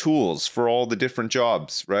different tools for all the different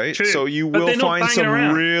jobs, right? True. So you will find some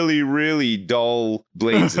really, really dull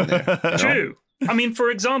blades in there. True. I mean, for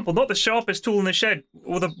example, not the sharpest tool in the shed,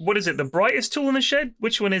 or the brightest tool in the shed?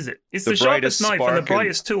 Which one is it? It's the sharpest knife and the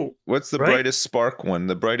brightest tool. What's the brightest spark one?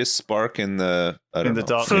 The brightest spark in the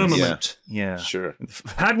dark firmament. Yeah. Sure.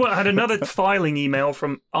 Had another filing email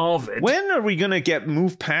from Arvid. When are we going to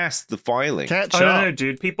move past the filing? Catch up. I don't know,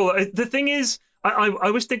 dude. People, the thing is, I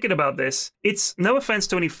was thinking about this. It's no offense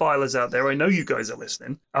to any filers out there. I know you guys are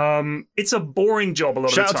listening. It's a boring job a lot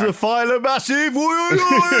of the time. Shout out to the filer massive.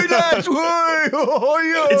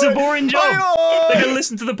 It's a boring job. They're going to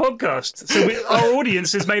listen to the podcast. So our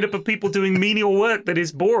audience is made up of people doing menial work that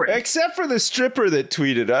is boring. Except for the stripper that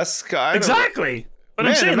tweeted us. Exactly. But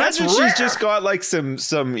Man, I'm saying imagine that's rare. She's just got like some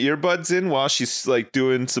earbuds in while she's like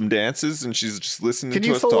doing some dances, and she's just listening to us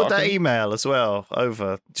talking. Can you forward that email as well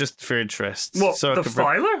over, just for interest? What, the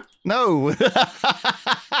filer? No.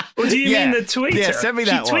 Or do you mean the tweeter? Yeah, send me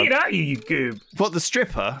that one. She tweeted at you goob. What, the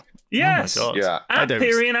stripper? Yes. Oh my God. Yeah. At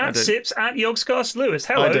Pyrian, at Sips, at Yogscast Lewis.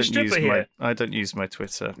 Hello, stripper here. I don't use my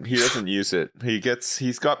Twitter. He doesn't use it.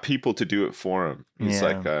 He's got people to do it for him. He's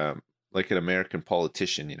like an American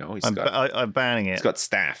politician, you know. I'm banning it. He's got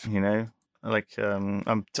staff. You know,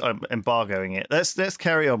 I'm embargoing it. Let's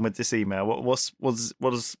carry on with this email. What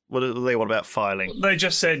do they want about filing? They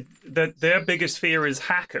just said that their biggest fear is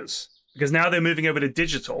hackers, because now they're moving over to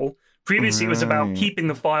digital. Previously, it was about keeping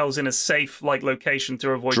the files in a safe location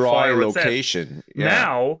to avoid fire or location. Theft. Yeah.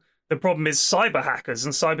 Now the problem is cyber hackers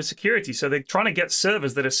and cybersecurity. So they're trying to get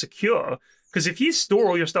servers that are secure. Because if you store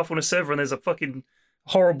all your stuff on a server and there's a fucking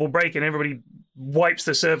horrible break and everybody wipes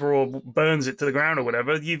the server or burns it to the ground or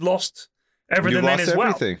whatever, you've lost everything then as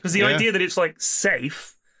well. Because the idea that it's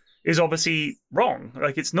safe is obviously wrong.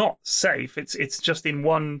 It's not safe. It's just in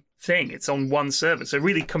one thing. It's on one server. So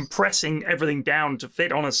really compressing everything down to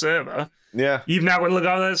fit on a server. Yeah. You've now got to look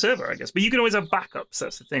after that server, I guess. But you can always have backups.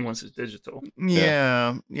 That's the thing once it's digital.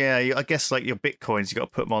 Yeah. I guess your Bitcoins, you got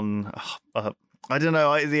to put them on. I don't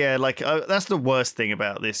know. That's the worst thing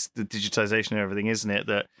about the digitization and everything, isn't it?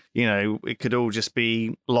 That, it could all just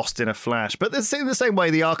be lost in a flash. But in the same way,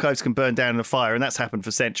 the archives can burn down in a fire, and that's happened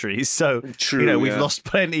for centuries. So, true, we've lost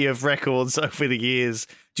plenty of records over the years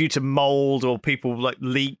due to mold or people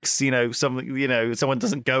leaks. Something. Someone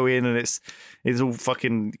doesn't go in and it's all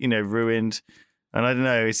fucking ruined. And I don't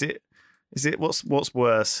know. Is it what's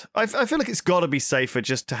worse? I feel like it's got to be safer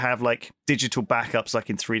just to have digital backups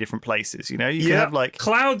in 3 different places. You can have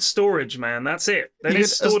cloud storage, man. That's it. Then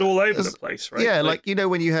it's stored all over the place, right? Yeah,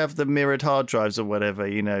 when you have the mirrored hard drives or whatever,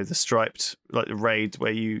 the striped the RAID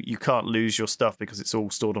where you can't lose your stuff because it's all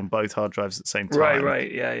stored on both hard drives at the same time. Right.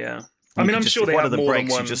 Yeah. I mean, I'm sure they have more than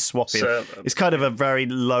one. You just swap it. Server. It's kind of a very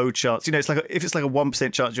low chance. If it's a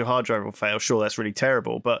 1% chance your hard drive will fail, sure, that's really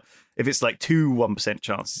terrible. But if it's 2 1%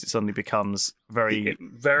 chances, it suddenly becomes very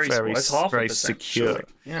secure. Surely.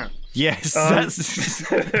 Yeah. Yes,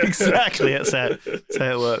 that's exactly that's how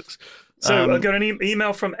it works. So I got an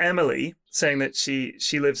email from Emily saying that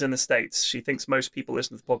she lives in the States. She thinks most people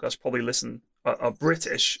listen to the podcast probably are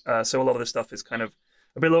British. So a lot of the stuff is kind of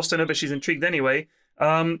a bit lost on her, but she's intrigued anyway.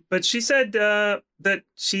 But she said that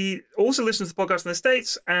she also listens to the podcast in the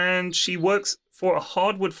States, and she works for a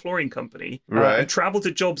hardwood flooring company and traveled to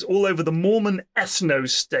jobs all over the Mormon ethno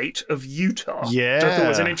state of Utah. Yeah. Which I thought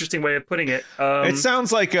was an interesting way of putting it. It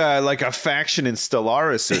sounds like a faction in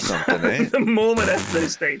Stellaris or something, eh? The Mormon ethno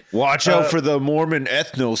state. Watch out for the Mormon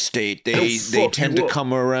ethno state. They tend to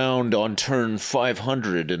come around on turn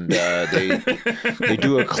 500 and they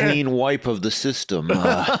do a clean wipe of the system.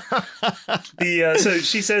 So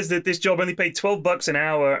she says that this job only paid $12 an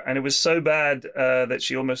hour, and it was so bad that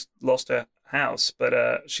she almost lost her house,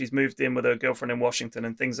 but she's moved in with her girlfriend in Washington,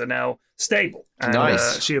 and things are now stable. And,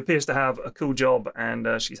 nice. She appears to have a cool job,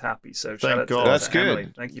 and she's happy. So shout out to That's good. Emily.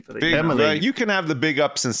 Thank you for the big, Emily. You can have the big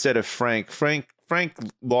ups instead of Frank. Frank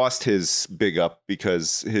lost his big up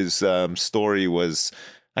because his story was.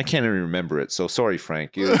 I can't even remember it, so sorry,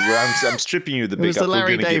 Frank. I'm stripping you the big up. It was the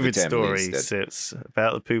Larry David story. It's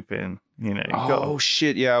about the pooping.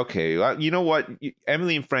 Shit. Yeah. Okay. You know what,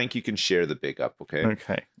 Emily and Frank, you can share the big up. Okay.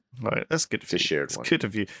 Okay. Right, that's good of you. Shared one. Good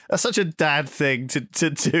of you. That's such a dad thing to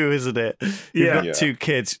do, isn't it? You've got 2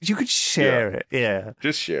 kids. You could share it. Yeah.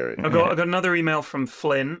 Just share it. I got another email from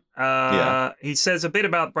Flynn. He says a bit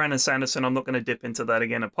about Brandon Sanderson. I'm not going to dip into that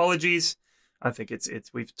again. Apologies. I think it's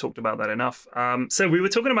we've talked about that enough. So we were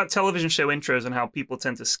talking about television show intros and how people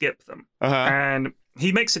tend to skip them. And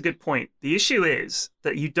he makes a good point. The issue is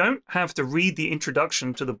that you don't have to read the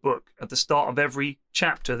introduction to the book at the start of every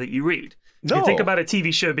chapter that you read. No. You think about a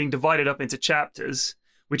TV show being divided up into chapters,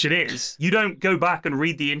 which it is. You don't go back and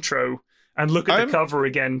read the intro and look at the cover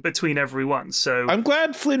again between every one. So I'm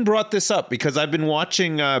glad Flynn brought this up because I've been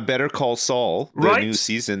watching Better Call Saul, the new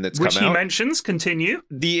season that's come out. Which he mentions. Continue.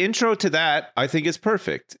 The intro to that, I think, is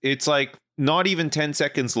perfect. It's not even 10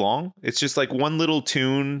 seconds long. It's just one little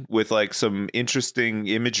tune with some interesting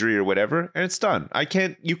imagery or whatever, and it's done.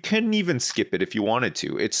 You can even skip it if you wanted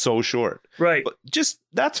to. It's so short. Right. But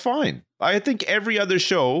that's fine. I think every other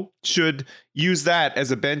show should use that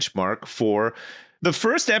as a benchmark for the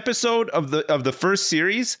first episode of the first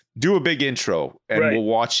series. Do a big intro and we'll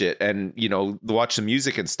watch it and watch the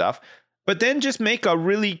music and stuff. But then just make a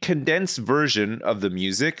really condensed version of the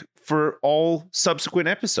music for all subsequent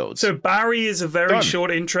episodes. So Barry is a very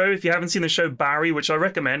short intro. If you haven't seen the show Barry, which I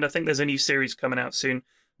recommend, I think there's a new series coming out soon.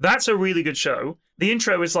 That's a really good show. The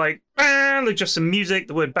intro is just some music,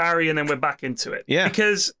 the word Barry, and then we're back into it. Yeah.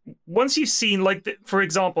 Because once you've seen, for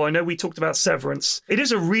example, I know we talked about Severance. It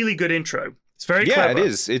is a really good intro. It's very clever. Yeah, it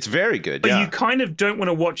is. It's very good. But you kind of don't want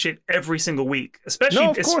to watch it every single week,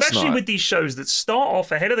 especially with these shows that start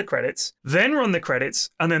off ahead of the credits, then run the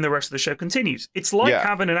credits, and then the rest of the show continues. It's like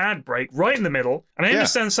having an ad break right in the middle. And I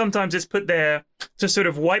understand sometimes it's put there to sort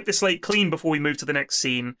of wipe the slate clean before we move to the next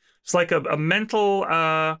scene. It's like a mental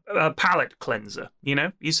palate cleanser, you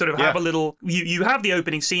know? You sort of have a little... You have the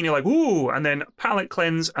opening scene, you're like, ooh, and then palate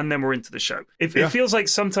cleanse, and then we're into the show. It feels like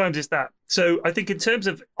sometimes it's that. So I think in terms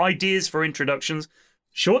of ideas for introductions,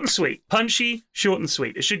 short and sweet. Punchy, short and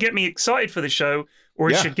sweet. It should get me excited for the show,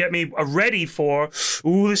 or it should get me ready for,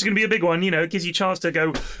 ooh, this is going to be a big one, you know? It gives you a chance to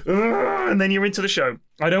go, and then you're into the show.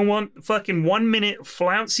 I don't want fucking 1 minute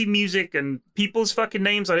flouncy music and people's fucking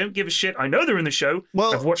names. I don't give a shit. I know they're in the show.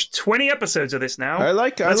 Well, I've watched 20 episodes of this now. I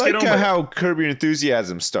like how Curb Your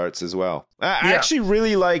Enthusiasm starts as well. I actually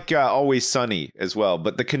really like Always Sunny as well,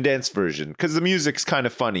 but the condensed version, because the music's kind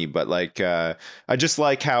of funny, but like I just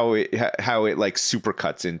like how it like super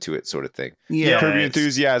cuts into it, sort of thing. Yeah, Curb Your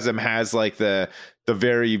Enthusiasm has like the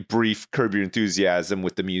very brief Curb Your Enthusiasm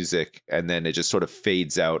with the music, and then it just sort of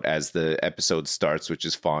fades out as the episode starts, which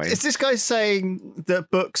is fine. Is this guy saying that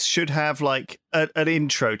books should have like an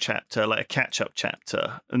intro chapter, like a catch-up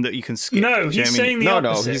chapter, and that you can skip? No, he's saying the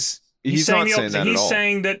opposite. No, he's not saying that at all. He's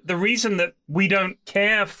saying that the reason that we don't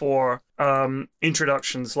care for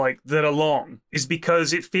introductions like that are long is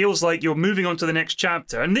because it feels like you're moving on to the next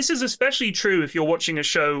chapter. And this is especially true if you're watching a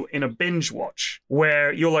show in a binge watch,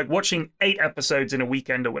 where you're like watching 8 episodes in a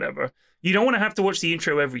weekend or whatever. You don't want to have to watch the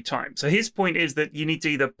intro every time. So his point is that you need to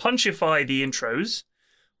either punchify the intros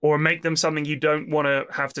or make them something you don't want to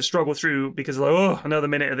have to struggle through because, like, oh, another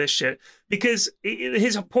minute of this shit. Because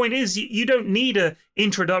his point is you don't need an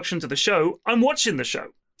introduction to the show. I'm watching the show.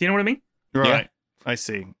 Do you know what I mean? Right. Yeah. I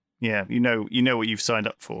see. Yeah, you know what you've signed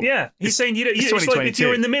up for. Yeah, he's saying it's like if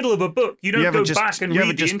you're in the middle of a book, you don't go back and read the intro. You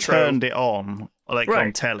haven't just turned it on, like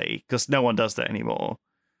on telly, because no one does that anymore.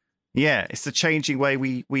 Yeah, it's the changing way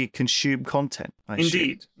we consume content.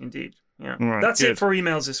 Indeed. Yeah, right, that's good. It for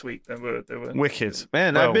emails this week. They were wicked.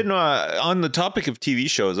 Man, I've been on the topic of TV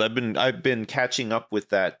shows. I've been catching up with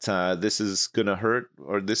that. This is gonna hurt,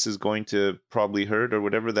 or this is going to probably hurt, or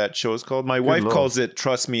whatever that show is called. My wife calls it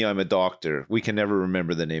 "Trust Me, I'm a Doctor." We can never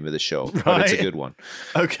remember the name of the show, but it's a good one.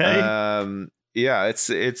 Okay. Yeah, it's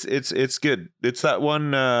good. It's that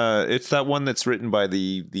one. It's that one that's written by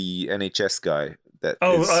the NHS guy.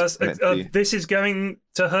 This is going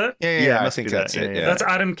to hurt. Yeah, I think that's it. Yeah. That's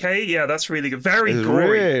Adam Kay. Yeah, that's really good. Very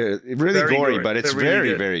gory, really very gory, but it's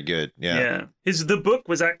really very good. Yeah. The book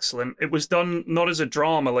was excellent. It was done not as a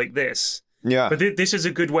drama like this. Yeah, but this is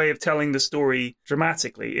a good way of telling the story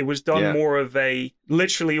dramatically. It was done more of a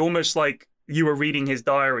literally almost like you were reading his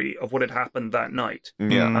diary of what had happened that night.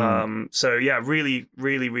 Yeah. So yeah, really,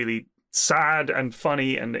 really, really sad and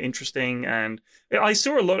funny and interesting, and I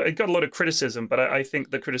saw it got a lot of criticism, but I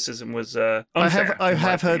think the criticism was unfair. I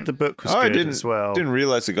have heard the book was good as well. Didn't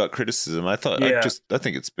realize it got criticism. I thought I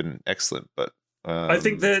think it's been excellent, but I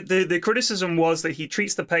think the criticism was that he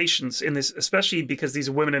treats the patients in this, especially because these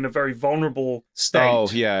are women in a very vulnerable state. Oh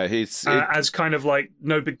yeah, as kind of like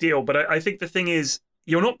no big deal. But I think the thing is,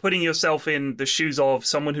 you're not putting yourself in the shoes of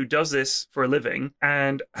someone who does this for a living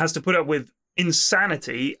and has to put up with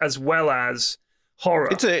insanity as well as horror.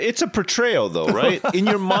 It's a portrayal though, right? In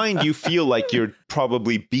your mind you feel like you're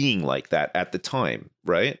probably being like that at the time,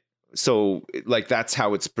 right? So like that's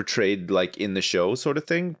how it's portrayed, like in the show sort of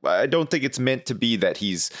thing. I don't think it's meant to be that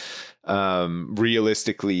he's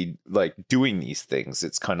realistically like doing these things.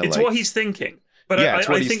 It's kind of it's like what he's thinking. But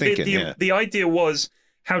I think the idea was,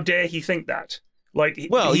 how dare he think that? Like,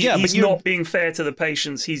 he's not being fair to the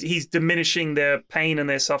patients. He's diminishing their pain and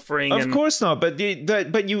their suffering. Of course not. But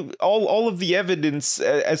you all of the evidence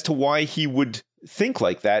as to why he would think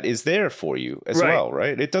like that is there for you as well,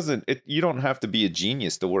 right? You don't have to be a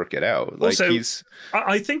genius to work it out. Like also,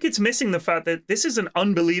 I think it's missing the fact that this is an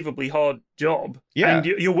unbelievably hard job. Yeah. And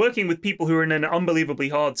you're working with people who are in an unbelievably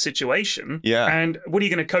hard situation. Yeah. And what are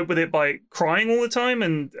you going to cope with it by crying all the time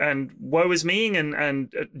and woe is me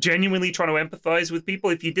and genuinely trying to empathize with people?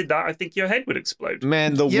 If you did that, I think your head would explode.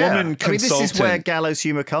 Man, the woman consultant. I mean, this is where gallows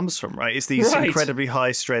humor comes from, right? It's these incredibly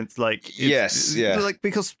high strength, like like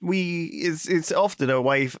because it's often a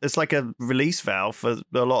way. It's like a release valve for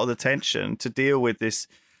a lot of the tension to deal with this,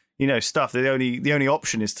 stuff. The only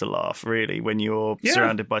option is to laugh, really, when you're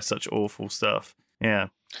surrounded by such awful stuff. Yeah,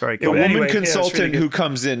 very cool. A woman consultant who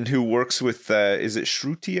comes in, who works with, is it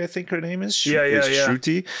Shruti? I think her name is.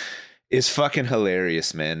 Shruti. Is fucking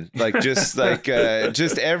hilarious, man. Like just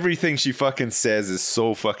just everything she fucking says is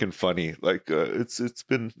so fucking funny. Like it's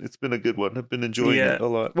been a good one. I've been enjoying it a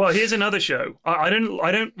lot. Well, here's another show. I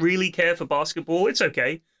don't really care for basketball. It's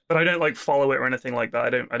okay, but I don't like follow it or anything like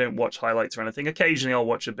that. I don't watch highlights or anything. Occasionally I'll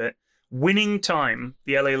watch a bit. Winning Time,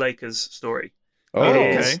 the LA Lakers story. Oh,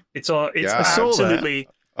 it's absolutely.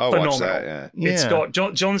 phenomenal. Watch that, yeah. It's got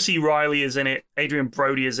John C. Reilly is in it. Adrian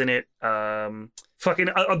Brody is in it. Fucking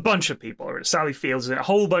a bunch of people are in it. Sally Fields is in it. A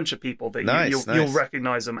whole bunch of people that you'll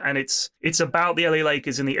recognize them. And it's about the LA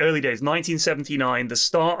Lakers in the early days, 1979, the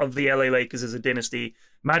start of the LA Lakers as a dynasty.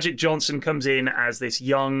 Magic Johnson comes in as this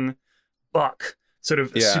young buck, sort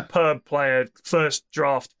of superb player, first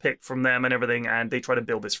draft pick from them and everything, and they try to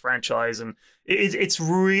build this franchise, and it's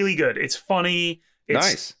really good. It's funny.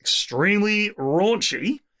 It's extremely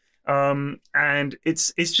raunchy. And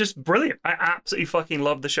it's just brilliant. I absolutely fucking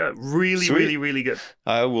love the show. Really, really, really good.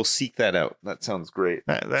 I will seek that out. That sounds great.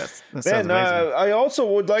 That sounds amazing. I also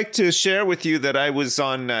would like to share with you that I was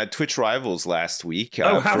on Twitch Rivals last week for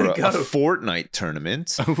a Fortnite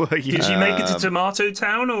tournament. Did you make it to Tomato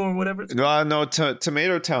Town or whatever? No,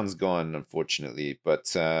 Tomato Town's gone, unfortunately.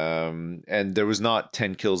 But and there was not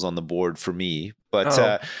 10 kills on the board for me.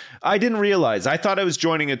 But I didn't realize. I thought I was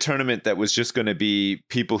joining a tournament that was just going to be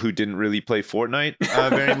people who didn't really play Fortnite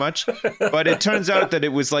very much. But it turns out that it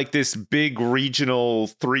was like this big regional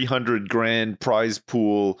 300 grand prize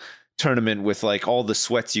pool tournament with like all the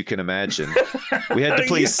sweats you can imagine. We had to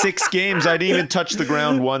play 6 games. I didn't even touch the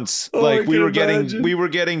ground once. Like we were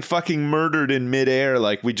getting fucking murdered in midair.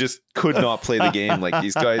 Like we just could not play the game. Like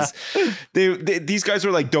these guys, these guys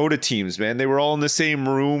were like Dota teams, man. They were all in the same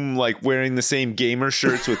room, like wearing the same gamer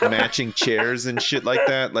shirts with matching chairs and shit like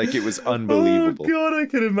that. Like it was unbelievable. Oh god, I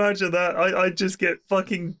can imagine that. I just get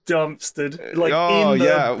fucking dumpstered.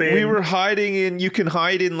 Like bin. We were hiding in. You can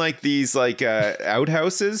hide in like these like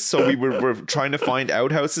outhouses. So we were trying to find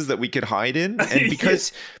outhouses that we could hide in, and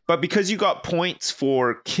because you got points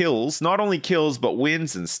for kills, not only kills but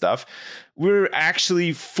wins and stuff, we're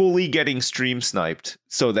actually fully getting stream sniped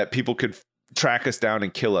so that people could track us down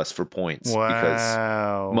and kill us for points. Wow.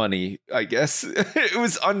 Because money, I guess. It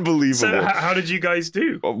was unbelievable. So how did you guys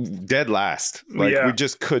do? Dead last. Like we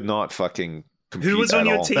just could not fucking compete. Who was on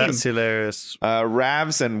your team? That's hilarious.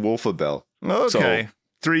 Ravs and Wolfabell. Okay. So,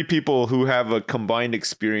 3 people who have a combined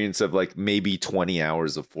experience of like maybe 20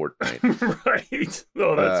 hours of Fortnite. Right.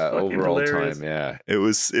 Oh, that's fucking overall hilarious. time. Yeah, it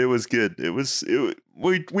was good.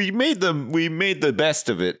 We made the best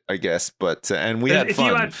of it, I guess. But and we had fun.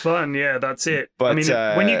 If you had fun, yeah, that's it. But I mean,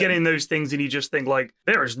 when you get in those things and you just think like,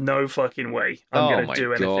 there is no fucking way I'm going to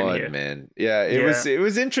do anything here, man. Yeah, it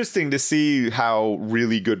was interesting to see how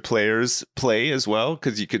really good players play as well,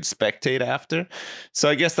 because you could spectate after. So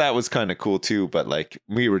I guess that was kind of cool too. But like,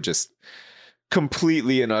 we were just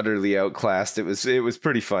completely and utterly outclassed. It was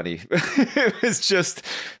pretty funny. It was just,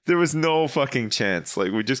 there was no fucking chance.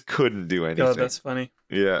 Like we just couldn't do anything. God, that's funny.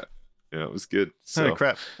 Yeah, it was good. So holy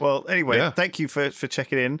crap. Well, anyway, thank you for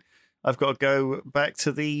checking in. I've got to go back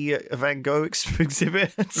to the Van Gogh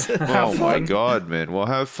exhibit. Oh my god, man! Well,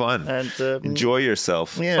 have fun and enjoy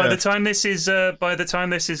yourself. Yeah. By the time this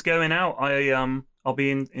is going out, I'll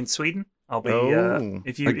be in Sweden. I'll be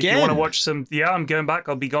if you want to watch some. Yeah, I'm going back.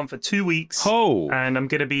 I'll be gone for 2 weeks. Oh, and I'm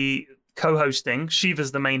going to be co-hosting.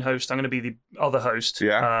 Shiva's the main host. I'm going to be the other host.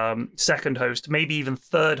 Yeah. Second host, maybe even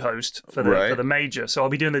third host for the major. So I'll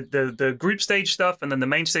be doing the group stage stuff and then the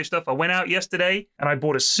main stage stuff. I went out yesterday and I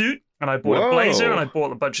bought a suit. And I bought a blazer and I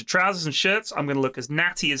bought a bunch of trousers and shirts. I'm going to look as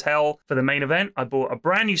natty as hell for the main event. I bought a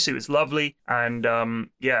brand new suit. It's lovely. And I'll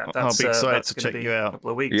be excited to check you out. A couple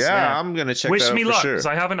of weeks. Yeah, I'm going to check that out. Wish me luck, sure. because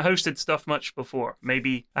I haven't hosted stuff much before.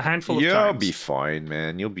 Maybe a handful of times. You'll be fine,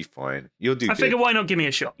 man. You'll be fine. You'll do good. I figure, why not give me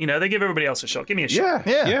a shot? You know, they give everybody else a shot. Give me a shot.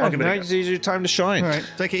 Yeah. I'll give it a go. Now's your time to shine. All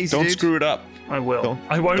right, take it easy, Don't screw it up. I will.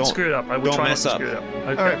 I won't screw it up. I will try not to screw it up. Okay.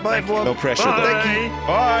 All right, bye, everyone. No pressure. Bye. Thank you.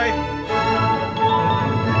 Bye.